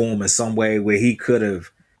platform in some way where he could have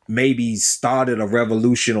maybe started a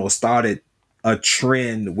revolution or started a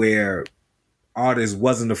trend where artists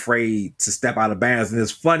wasn't afraid to step out of bounds. And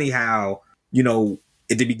it's funny how, you know,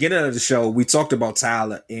 at the beginning of the show, we talked about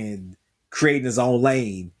Tyler and creating his own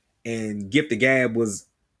lane, and Gift of Gab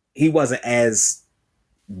he wasn't as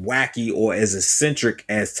wacky or as eccentric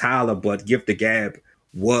as Tyler, but Gift of Gab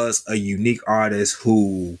was a unique artist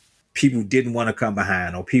who people didn't want to come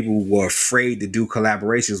behind or people were afraid to do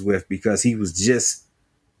collaborations with because he was just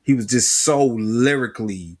so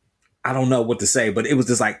lyrically, I don't know what to say, but it was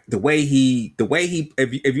just like the way he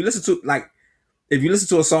if you listen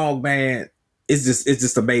to a song, man, it's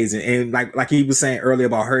just amazing. And like he was saying earlier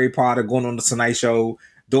about Harry Potter going on the Tonight Show,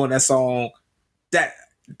 doing that song,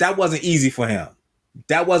 that wasn't easy for him.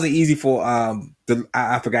 That wasn't easy for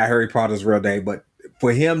I forgot Harry Potter's real name, but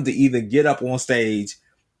for him to even get up on stage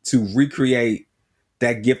to recreate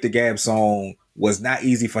that Gift of Gab song was not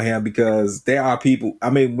easy for him, because there are people, I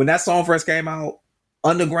mean, when that song first came out,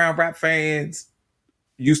 underground rap fans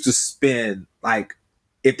used to spin, like,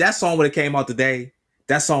 if that song would have came out today,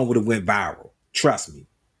 that song would have went viral. Trust me.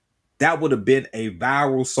 That would have been a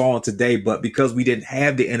viral song today, but because we didn't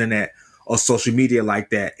have the internet or social media like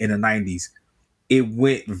that in the 90s, it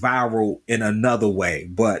went viral in another way.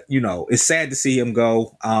 But, you know, it's sad to see him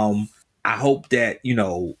go. I hope that, you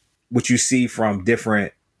know, what you see from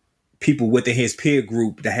different people within his peer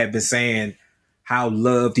group that have been saying how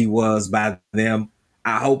loved he was by them,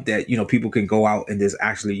 I hope that, you know, people can go out and just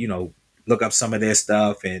actually, you know, look up some of their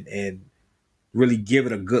stuff and really give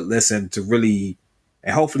it a good listen to really,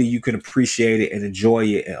 and hopefully you can appreciate it and enjoy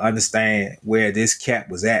it and understand where this cat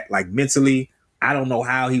was at. Like mentally, I don't know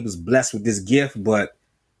how he was blessed with this gift, but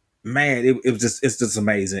man, it's just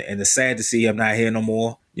amazing. And it's sad to see him not here no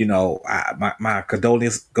more. You know, my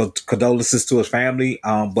condolences to his family.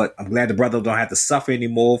 But I'm glad the brother don't have to suffer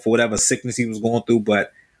anymore for whatever sickness he was going through.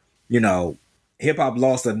 But, you know, hip hop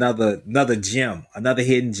lost another gem, another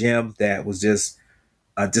hidden gem that was just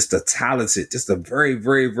a very,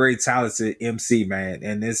 very, very talented MC, man.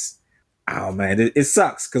 And it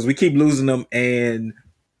sucks because we keep losing them, and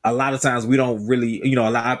a lot of times we don't really, you know,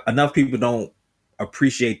 enough people don't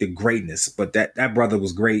appreciate the greatness. But that brother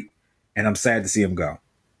was great, and I'm sad to see him go.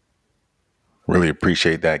 Really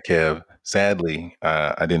appreciate that, Kev. Sadly,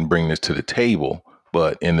 I didn't bring this to the table,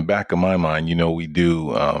 but in the back of my mind, you know, we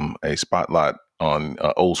do a spotlight on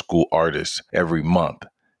old school artists every month.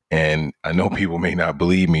 And I know people may not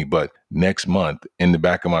believe me, but next month, in the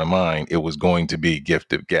back of my mind, it was going to be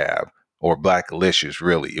Gift of Gab or Blackalicious,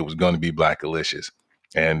 really. It was going to be Blackalicious.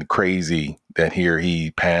 And crazy that here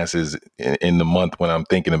he passes in the month when I'm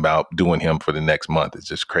thinking about doing him for the next month. It's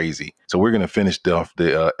just crazy. So we're going to finish off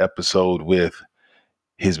the episode with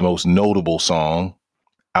his most notable song,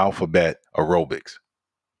 Alphabet Aerobics.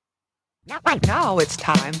 Now it's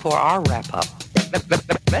time for our wrap up.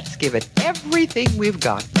 Let's give it everything we've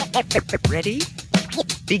got. Ready?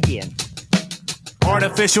 Begin.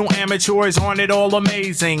 Artificial amateurs aren't it all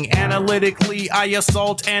amazing? Analytically, I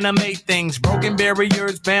assault, animate things. Broken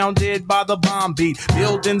barriers bounded by the bomb beat.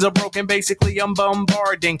 Buildings are broken, basically I'm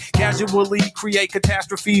bombarding. Casually create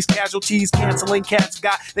catastrophes, casualties, canceling cats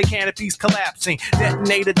got the canopies collapsing.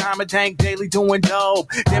 Detonate a diamond tank daily doing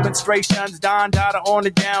dope. Demonstrations, Don Dada on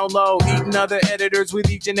the down low. Eating other editors with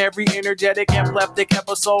each and every energetic, epileptic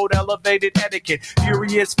episode, elevated etiquette.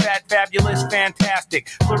 Furious, fat, fabulous, fantastic.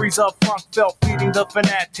 Flurries of funk felt feeding the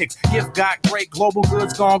fanatics. Gift got great, global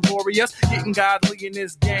goods gone glorious. Getting godly in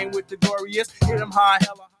this game with the glorious. Hit 'em high,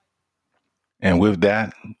 hella high. And with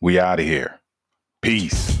that, we out of here.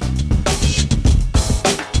 Peace.